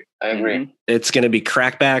agree. Mm-hmm. It's going to be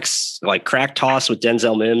crackbacks, like crack toss with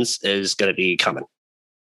Denzel Mims is going to be coming.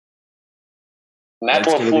 Matt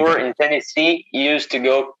LaFleur in Tennessee used to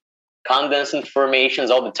go condensing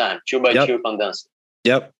formations all the time, 2x2 condensing.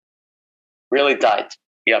 Yep. Really tight.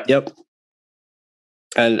 Yep.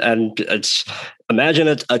 And it's imagine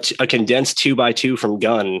a condensed 2x2 from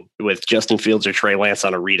gun with Justin Fields or Trey Lance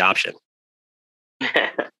on a read option.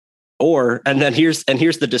 And here's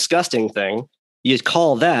the disgusting thing. You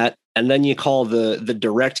call that, and then you call the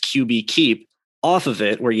direct QB keep off of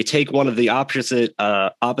it, where you take one of the opposite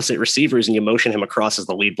receivers and you motion him across as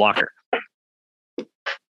the lead blocker.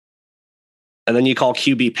 And then you call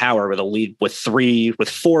QB power with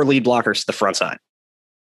four lead blockers to the front side.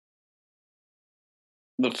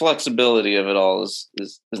 The flexibility of it all is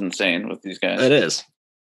insane with these guys. It is.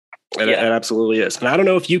 It absolutely is. And I don't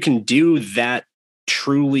know if you can do that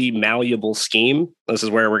truly malleable scheme. This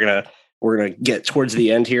is where we're gonna get towards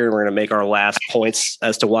the end here, and we're gonna make our last points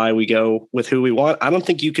as to why we go with who we want. I don't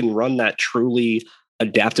think you can run that truly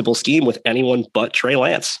adaptable scheme with anyone but Trey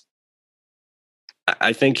Lance.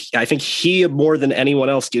 I think he, more than anyone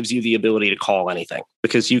else, gives you the ability to call anything,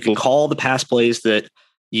 because you can call the pass plays that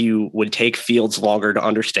you would take Fields longer to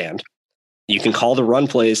understand. You can call the run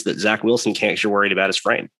plays that Zach Wilson can't, because you're worried about his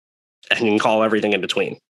frame. And you can call everything in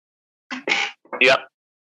between. Yep.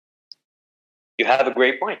 You have a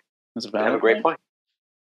great point. That's a great point.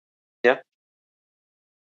 Yeah.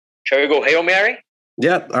 Shall we go Hail Mary?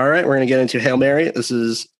 Yeah. All right. We're going to get into Hail Mary. This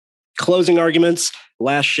is closing arguments.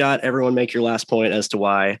 Last shot. Everyone make your last point as to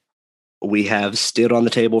why we have stood on the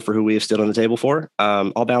table for who we have stood on the table for.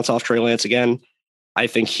 I'll bounce off Trey Lance again. I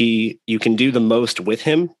think you can do the most with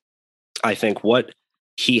him. I think what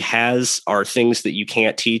he has are things that you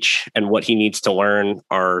can't teach, and what he needs to learn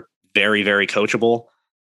are very, very coachable.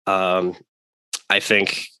 I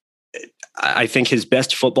think his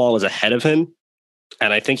best football is ahead of him.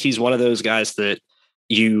 And I think he's one of those guys that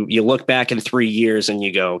you look back in 3 years and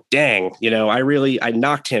you go, dang, I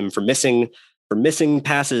knocked him for missing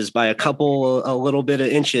passes by a little bit of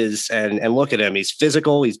inches, and look at him. He's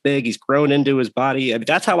physical. He's big. He's grown into his body. I mean,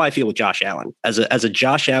 that's how I feel with Josh Allen. As a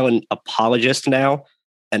Josh Allen apologist now,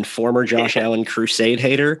 and former Josh Allen crusade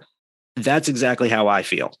hater, that's exactly how I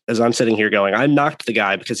feel. As I'm sitting here going, I knocked the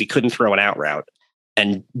guy because he couldn't throw an out route,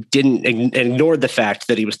 and ignored the fact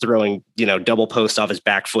that he was throwing, double post off his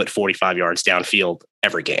back foot 45 yards downfield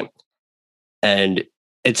every game. And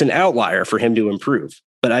it's an outlier for him to improve.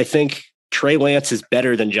 But I think Trey Lance is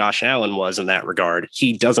better than Josh Allen was in that regard.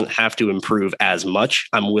 He doesn't have to improve as much.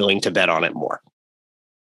 I'm willing to bet on it more.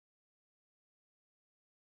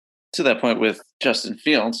 To that point with Justin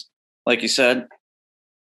Fields, like you said,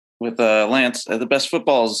 with Lance, the best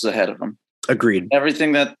football is ahead of him. Agreed.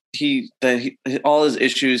 Everything that he all his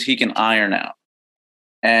issues he can iron out.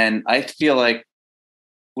 And I feel like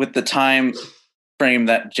with the time frame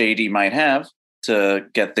that JD might have to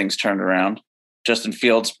get things turned around, Justin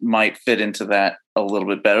Fields might fit into that a little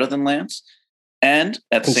bit better than Lance. And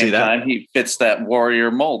at the same time, he fits that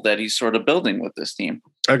warrior mold that he's sort of building with this team.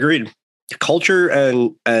 Agreed. Culture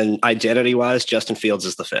and identity-wise, Justin Fields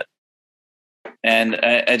is the fit. And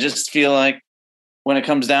I just feel like when it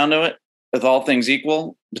comes down to it, with all things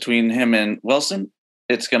equal between him and Wilson,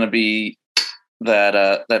 it's going to be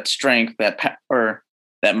that strength, that power,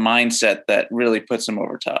 that mindset that really puts him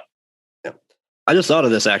over top. I just thought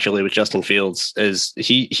of this actually with Justin Fields is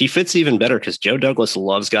he fits even better because Joe Douglas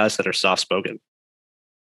loves guys that are soft-spoken.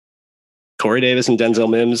 Corey Davis and Denzel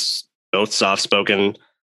Mims, both soft-spoken.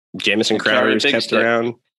 Jamison Crowder is kept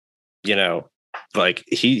around. Like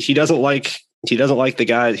he doesn't like the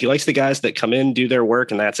guys. He likes the guys that come in, do their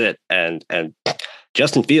work, and that's it. And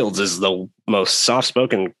Justin Fields is the most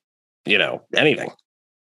soft-spoken, anything.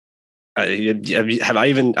 I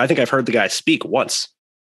think I've heard the guy speak once.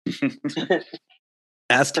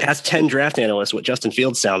 Ask 10 draft analysts what Justin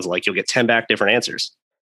Fields sounds like. You'll get 10 back different answers.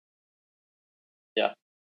 Yeah.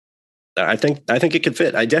 I think it could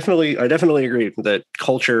fit. I definitely agree that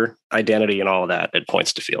culture, identity, and all of that, it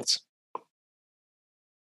points to Fields.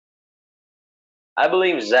 I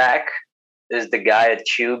believe Zach is the guy at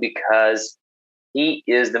 2 because he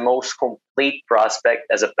is the most complete prospect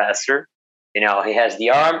as a passer. You know, he has the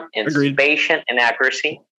arm, anticipation, and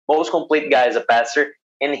accuracy. Most complete guy is a passer,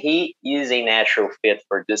 and he is a natural fit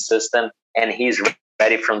for this system. And he's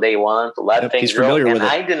ready from day one to let things grow. And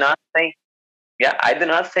I do not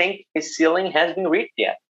think his ceiling has been reached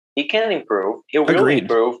yet. He can improve. He will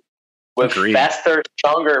improve with faster,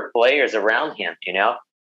 stronger players around him. You know,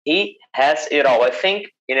 he has it all. I think,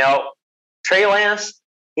 you know, Trey Lance,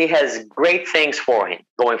 he has great things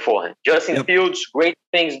going for him. Justin Fields, great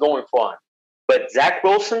things going for him. But Zach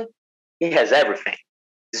Wilson, he has everything.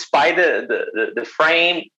 Despite the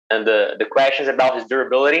frame and the questions about his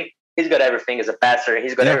durability, he's got everything as a passer.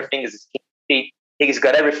 He's got everything as a feet. He's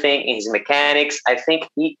got everything in his mechanics. I think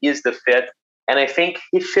he is the fit, and I think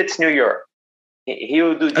he fits New York. He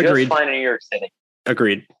will do just fine in New York City.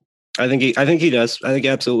 Agreed. I think he does. I think he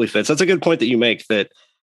absolutely fits. That's a good point that you make, that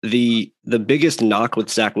the biggest knock with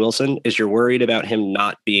Zach Wilson is you're worried about him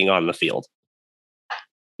not being on the field.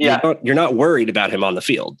 Yeah. You're not worried about him on the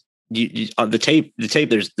field. You on the tape,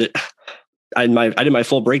 I did my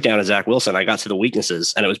full breakdown of Zach Wilson. I got to the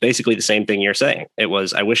weaknesses, and it was basically the same thing you're saying. It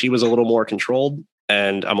was, I wish he was a little more controlled,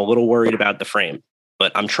 and I'm a little worried about the frame,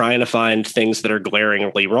 but I'm trying to find things that are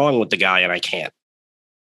glaringly wrong with the guy, and I can't.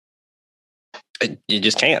 You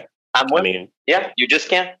just can't. You just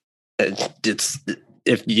can't. It's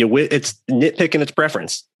nitpicking its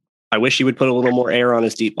preference. I wish he would put a little more air on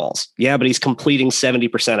his deep balls. Yeah, but he's completing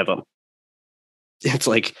 70% of them. It's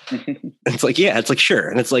like, sure.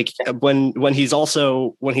 And it's like when he's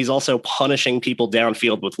also punishing people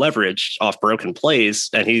downfield with leverage off broken plays,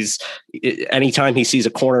 and anytime he sees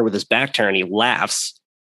a corner with his back turn, he laughs.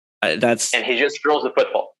 And he just drills the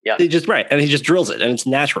football. Yeah. And he just drills it, and it's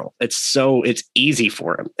natural. It's easy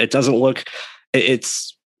for him. It doesn't look,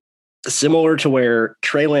 it's similar to where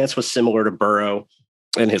Trey Lance was similar to Burrow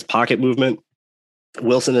in his pocket movement.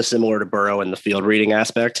 Wilson is similar to Burrow in the field reading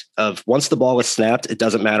aspect of, once the ball is snapped, it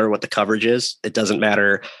doesn't matter what the coverage is. It doesn't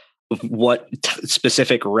matter what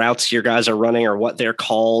specific routes your guys are running or what they're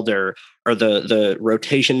called or the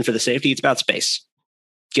rotation for the safety. It's about space.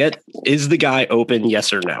 Is the guy open?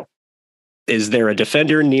 Yes or no? Is there a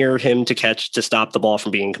defender near him to stop the ball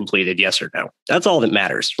from being completed? Yes or no? That's all that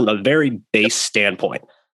matters from a very base standpoint.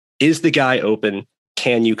 Is the guy open?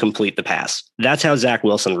 Can you complete the pass? That's how Zach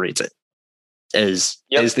Wilson reads it. Is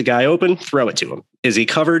the guy open? Throw it to him. Is he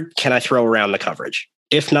covered? Can I throw around the coverage?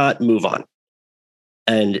 If not, move on.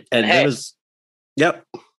 And hey, No,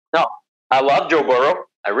 I love Joe Burrow.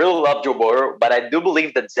 I really love Joe Burrow, but I do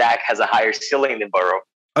believe that Zach has a higher ceiling than Burrow.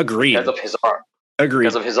 Agreed. Because of his arm. Agreed.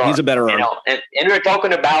 Because of his arm. He's a better arm. You know? And we're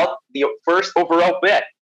talking about the first overall pick.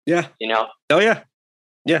 Yeah. You know? Oh, yeah.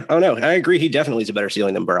 Yeah. Oh, no. I agree. He definitely is a better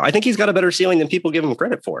ceiling than Burrow. I think he's got a better ceiling than people give him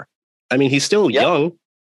credit for. I mean, he's still young.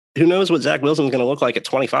 Who knows what Zach Wilson's going to look like at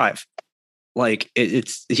 25? Like,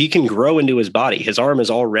 he can grow into his body. His arm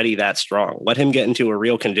is already that strong. Let him get into a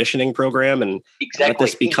real conditioning program and let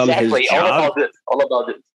this become his job. All about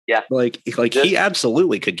this. Yeah. Like he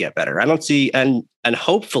absolutely could get better. I don't see, and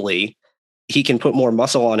hopefully he can put more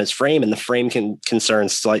muscle on his frame, and the frame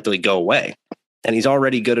concerns slightly go away. And he's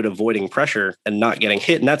already good at avoiding pressure and not getting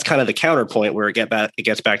hit. And that's kind of the counterpoint where it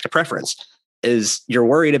gets back to preference. Is you're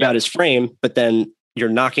worried about his frame, but then you're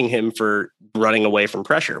knocking him for running away from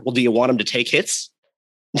pressure. Well, do you want him to take hits?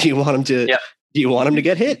 Do you want him to? Yeah. Do you want him to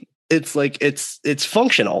get hit? It's like it's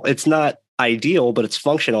functional. It's not ideal, but it's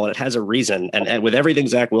functional, and it has a reason. And with everything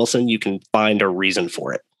Zach Wilson, you can find a reason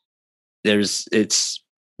for it. There's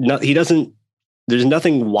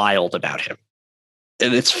nothing wild about him.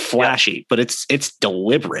 And it's flashy, but it's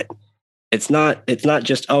deliberate. It's not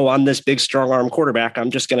just, oh, I'm this big, strong arm quarterback,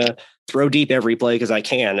 I'm just going to throw deep every play because I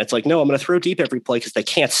can. It's like, no, I'm going to throw deep every play because they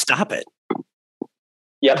can't stop it.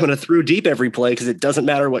 I'm going to throw deep every play because it doesn't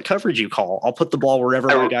matter what coverage you call. I'll put the ball wherever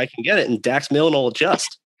my guy can get it, and Dax Milne will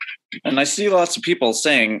adjust. And I see lots of people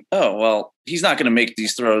saying, oh, well, he's not going to make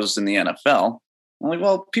these throws in the NFL. I'm like,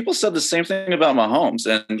 well, people said the same thing about Mahomes,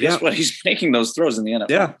 and guess what? He's making those throws in the NFL.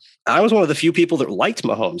 Yeah, I was one of the few people that liked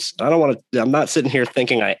Mahomes. I'm not sitting here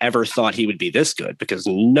thinking I ever thought he would be this good, because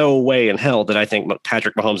no way in hell did I think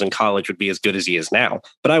Patrick Mahomes in college would be as good as he is now.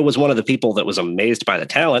 But I was one of the people that was amazed by the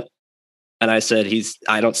talent. And I said,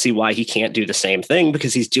 I don't see why he can't do the same thing,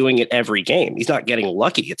 because he's doing it every game. He's not getting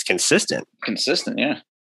lucky. It's consistent. Yeah.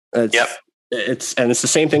 It's the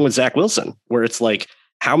same thing with Zach Wilson, where it's like,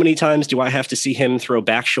 how many times do I have to see him throw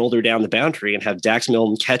back shoulder down the boundary and have Dax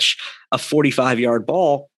Milne catch a 45-yard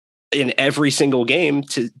ball in every single game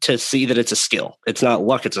to see that it's a skill? It's not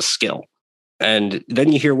luck, it's a skill. And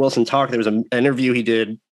then you hear Wilson talk. There was an interview he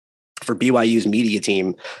did for BYU's media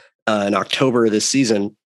team in October of this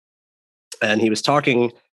season. And he was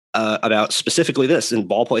talking about specifically this in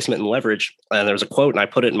ball placement and leverage. And there's a quote, and I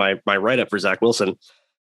put it in my write-up for Zach Wilson.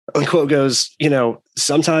 The quote goes,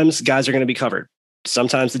 sometimes guys are going to be covered.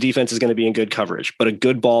 Sometimes the defense is going to be in good coverage, but a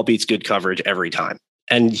good ball beats good coverage every time.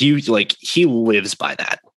 And he lives by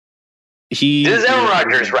that. This is Aaron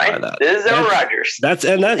Rodgers, right? This is Aaron Rodgers. That's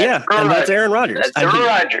Aaron Rodgers. That's Aaron Rodgers.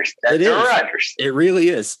 That's Aaron Rodgers. It really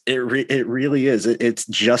is. It really is. It's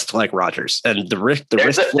just like Rodgers. And the wrist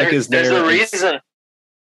flick is there.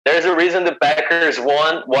 There's a reason the Packers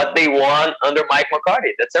won what they won under Mike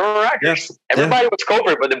McCarthy. That's Aaron Rodgers. Everybody was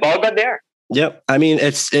covered, but the ball got there. Yep. I mean,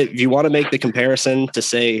 if you want to make the comparison to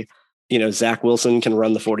say, Zach Wilson can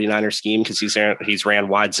run the 49er scheme because he's ran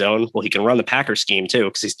wide zone. Well, he can run the Packers scheme too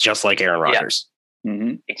because he's just like Aaron Rodgers. Yeah.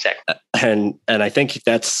 Mm-hmm. Exactly. And I think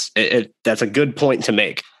that's a good point to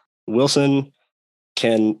make. Wilson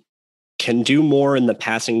can do more in the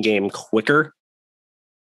passing game quicker.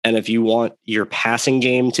 And if you want your passing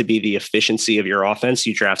game to be the efficiency of your offense,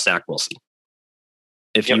 you draft Zach Wilson.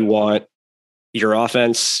 If you want your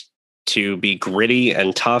offense to be gritty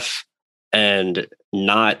and tough and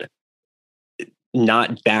not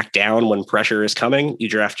back down when pressure is coming, you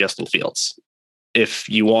draft Justin Fields. If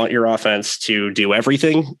you want your offense to do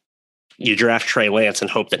everything, you draft Trey Lance and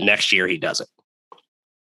hope that next year he does it.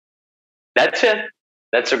 That's it.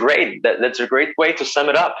 That's a great way to sum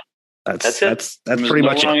it up. That's it. That's pretty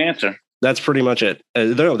much wrong it. Answer. That's pretty much it.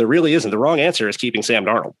 No, there really isn't. The wrong answer is keeping Sam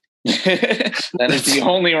Darnold. That is the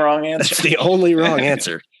only wrong answer. It's the only wrong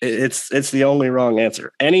answer. It's the only wrong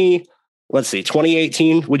answer. Let's see,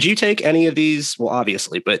 2018. Would you take any of these? Well,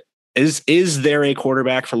 obviously, but is there a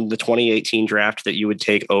quarterback from the 2018 draft that you would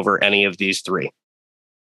take over any of these three?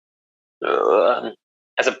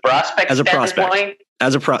 As a prospect, strictly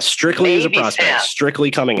as a prospect, Sam. Strictly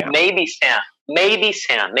coming out. Maybe Sam.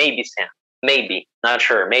 Not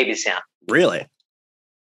sure. Maybe Sam. Really?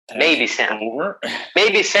 Maybe Sam.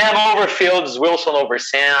 Maybe Sam over Fields, Wilson over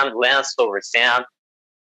Sam, Lance over Sam.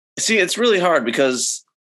 See, it's really hard because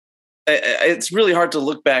it's really hard to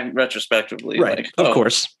look back retrospectively. Right. Of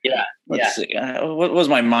course. Yeah. Let's see. What was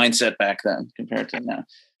my mindset back then compared to now?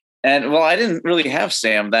 And I didn't really have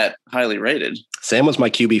Sam that highly rated. Sam was my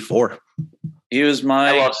QB4. He was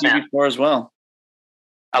my QB4 as well.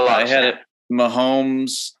 I had it.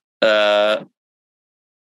 Mahomes. I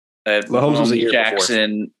had Mahomes was a year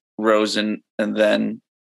Jackson, before. Rosen, and then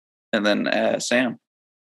Sam.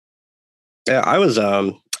 Yeah,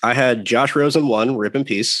 I had Josh Rosen 1, rip in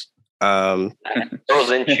peace.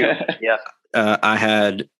 Rosen 2, yeah. I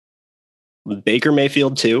had Baker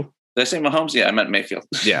Mayfield 2. Did I say Mahomes? Yeah, I meant Mayfield.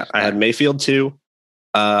 Yeah, I had Mayfield 2.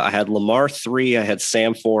 I had Lamar 3. I had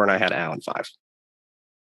Sam 4, and I had Allen 5.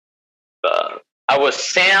 I was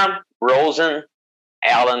Sam, Rosen,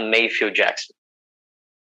 Allen, Mayfield, Jackson.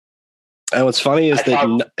 And what's funny is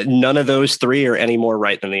none of those three are any more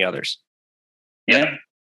right than the others. Yeah.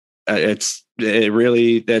 That's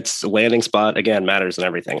landing spot again matters and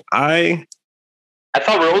everything. I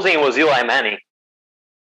thought Rosen was Eli Manning.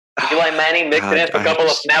 Eli Manning mixed in a couple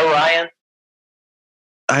of Matt Ryan.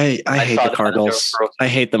 I hate the Cardinals. I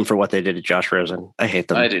hate them for what they did to Josh Rosen. I hate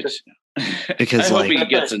them. I do. Because I hope he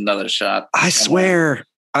gets another shot. I swear,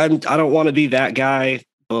 I don't want to be that guy,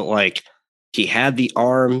 but he had the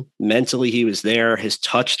arm. Mentally, he was there. His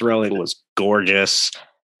touch throwing was gorgeous.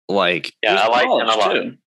 I liked him a lot.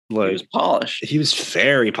 Too. He was polished. He was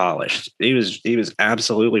very polished. He was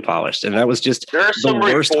absolutely polished, and that was just the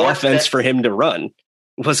worst offense for him to run.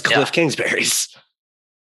 Was Cliff Kingsbury's?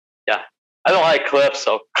 Yeah, I don't like Cliff,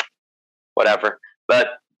 so whatever. But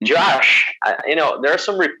Josh, there are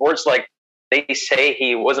some reports they say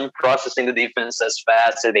he wasn't processing the defense as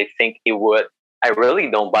fast as they think he would. I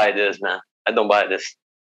really don't buy this, man. I don't buy this.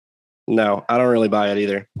 No, I don't really buy it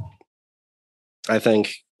either. I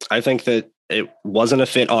think that it wasn't a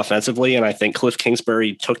fit offensively, and I think Cliff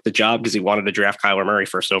Kingsbury took the job because he wanted to draft Kyler Murray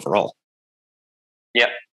first overall. Yep.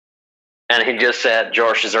 And he just said,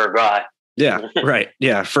 Josh is our guy. Yeah, right.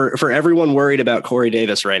 Yeah. For everyone worried about Corey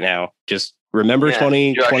Davis right now, just remember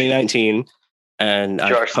 2019. And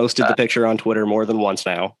I've posted the picture on Twitter more than once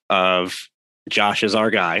now of Josh is our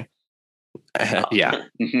guy. Yeah.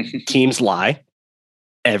 Teams lie.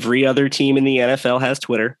 Every other team in the NFL has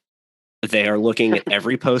Twitter. They are looking at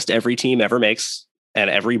every post every team ever makes and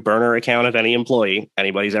every burner account of any employee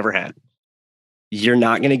anybody's ever had. You're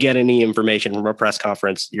not going to get any information from a press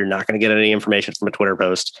conference. You're not going to get any information from a Twitter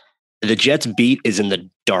post. The Jets beat is in the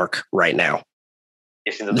dark right now.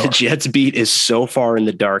 The Jets beat is so far in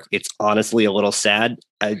the dark. It's honestly a little sad.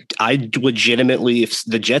 I legitimately, if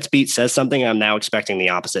the Jets beat says something, I'm now expecting the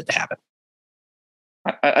opposite to happen.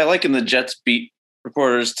 I like in the Jets beat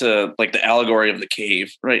reporters to like the allegory of the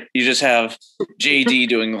cave, right? You just have JD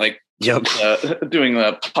doing like doing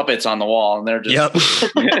the puppets on the wall, and they're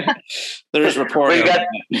just they're just reporting.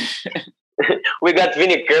 We got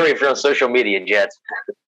Vinny Curry from social media, Jets.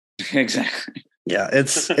 Exactly. Yeah,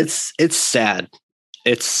 it's sad.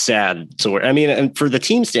 It's sad. So I mean, and for the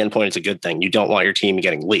team standpoint, it's a good thing. You don't want your team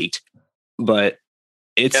getting leaked, but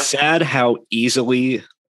it's sad how easily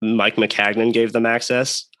Mike Maccagnan gave them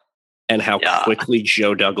access and how quickly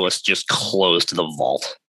Joe Douglas just closed the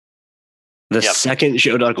vault. The second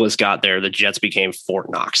Joe Douglas got there, the Jets became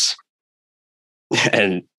Fort Knox,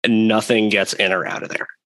 and nothing gets in or out of there.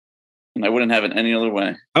 And I wouldn't have it any other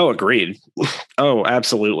way. Oh, agreed. Oh,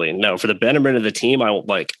 absolutely. No, for the betterment of the team,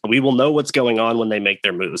 we will know what's going on when they make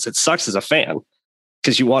their moves. It sucks as a fan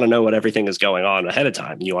because you want to know what everything is going on ahead of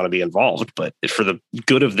time. You want to be involved, but for the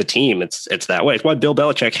good of the team, it's that way. It's why Bill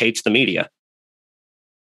Belichick hates the media,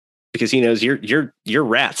 because he knows you're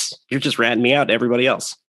rats. You're just ratting me out to everybody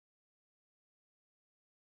else.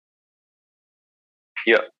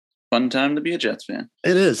 Yeah. Fun time to be a Jets fan.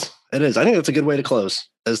 It is. I think that's a good way to close.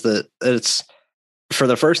 It's for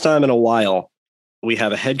the first time in a while, we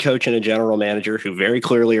have a head coach and a general manager who very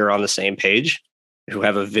clearly are on the same page, who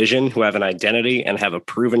have a vision, who have an identity, and have a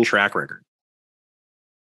proven track record.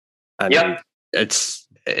 I mean, it's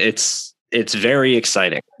very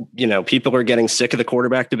exciting. You know, people are getting sick of the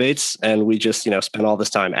quarterback debates, and we just, spend all this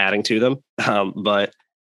time adding to them. But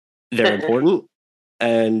they're important,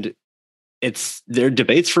 and they're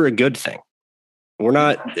debates for a good thing. We're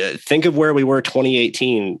not, think of where we were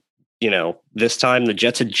 2018. This time the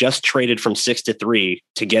Jets had just traded from 6 to 3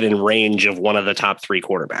 to get in range of one of the top 3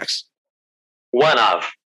 quarterbacks. One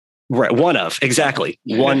of. Exactly.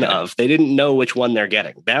 One of. They didn't know which one they're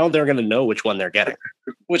getting. Now they're going to know which one they're getting.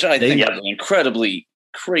 Which I think is an incredibly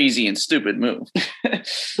crazy and stupid move.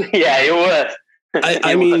 Yeah, it was.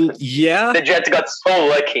 I mean, the Jets got so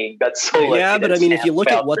lucky. Yeah, but I mean, if you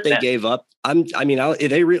look at what they gave up,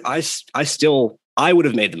 I would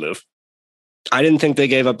have made the move. I didn't think they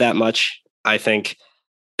gave up that much. I think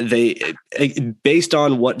based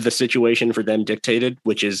on what the situation for them dictated,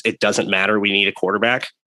 which is it doesn't matter, we need a quarterback.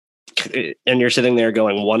 And you're sitting there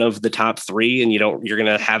going one of the top 3, and you're going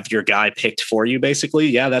to have your guy picked for you, basically.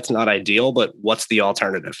 Yeah, that's not ideal, but what's the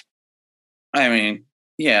alternative? I mean,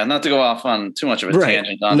 yeah, not to go off on too much of a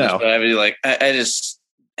tangent on this, but I mean, I just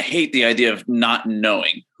hate the idea of not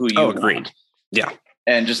knowing who you agreed. Want. Yeah.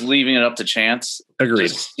 And just leaving it up to chance.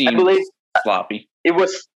 Agreed. I believe sloppy. It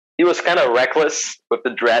was kind of reckless with the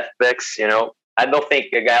draft picks, I don't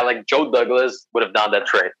think a guy like Joe Douglas would have done that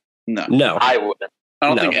trade. No. I wouldn't. I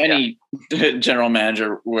don't think any general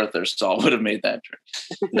manager worth their salt would have made that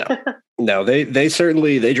trade. No, they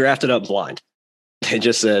certainly drafted up blind. They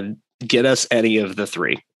just said, get us any of the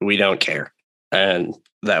 3. We don't care. And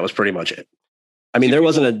that was pretty much it. I mean, there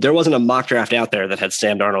wasn't a mock draft out there that had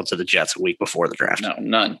Sam Darnold to the Jets a week before the draft. No,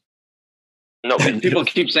 none. No, people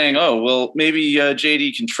keep saying, "Oh, well, maybe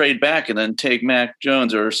JD can trade back and then take Mac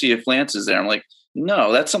Jones or see if Lance is there." I'm like,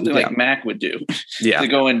 no, that's something like Mac would do. Yeah, to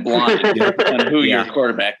go in blind on who your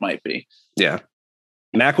quarterback might be. Yeah,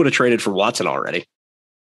 Mac would have traded for Watson already.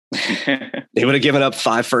 He would have given up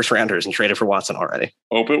 5 first-rounders and traded for Watson already.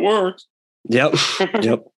 Hope it works. Yep.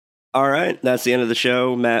 All right, that's the end of the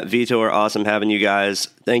show. Matt, Vito are awesome having you guys.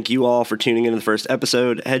 Thank you all for tuning into the first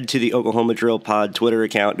episode. Head to the Oklahoma Drill Pod Twitter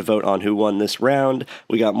account to vote on who won this round.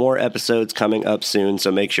 We got more episodes coming up soon, so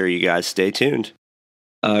make sure you guys stay tuned.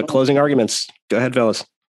 Closing arguments. Go ahead, fellas.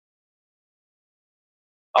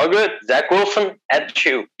 All good. Zach Wilson at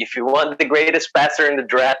you. If you want the greatest passer in the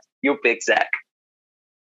draft, you pick Zach.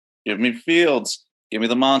 Give me Fields. Give me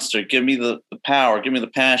the monster. Give me the power. Give me the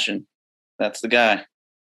passion. That's the guy.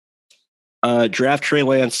 Draft Trey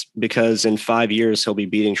Lance because in 5 years he'll be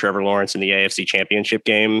beating Trevor Lawrence in the AFC Championship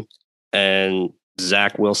game, and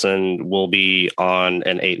Zach Wilson will be on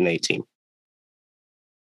an 8-8 team.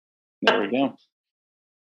 There we go.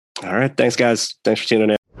 All right. Thanks, guys. Thanks for tuning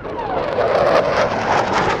in.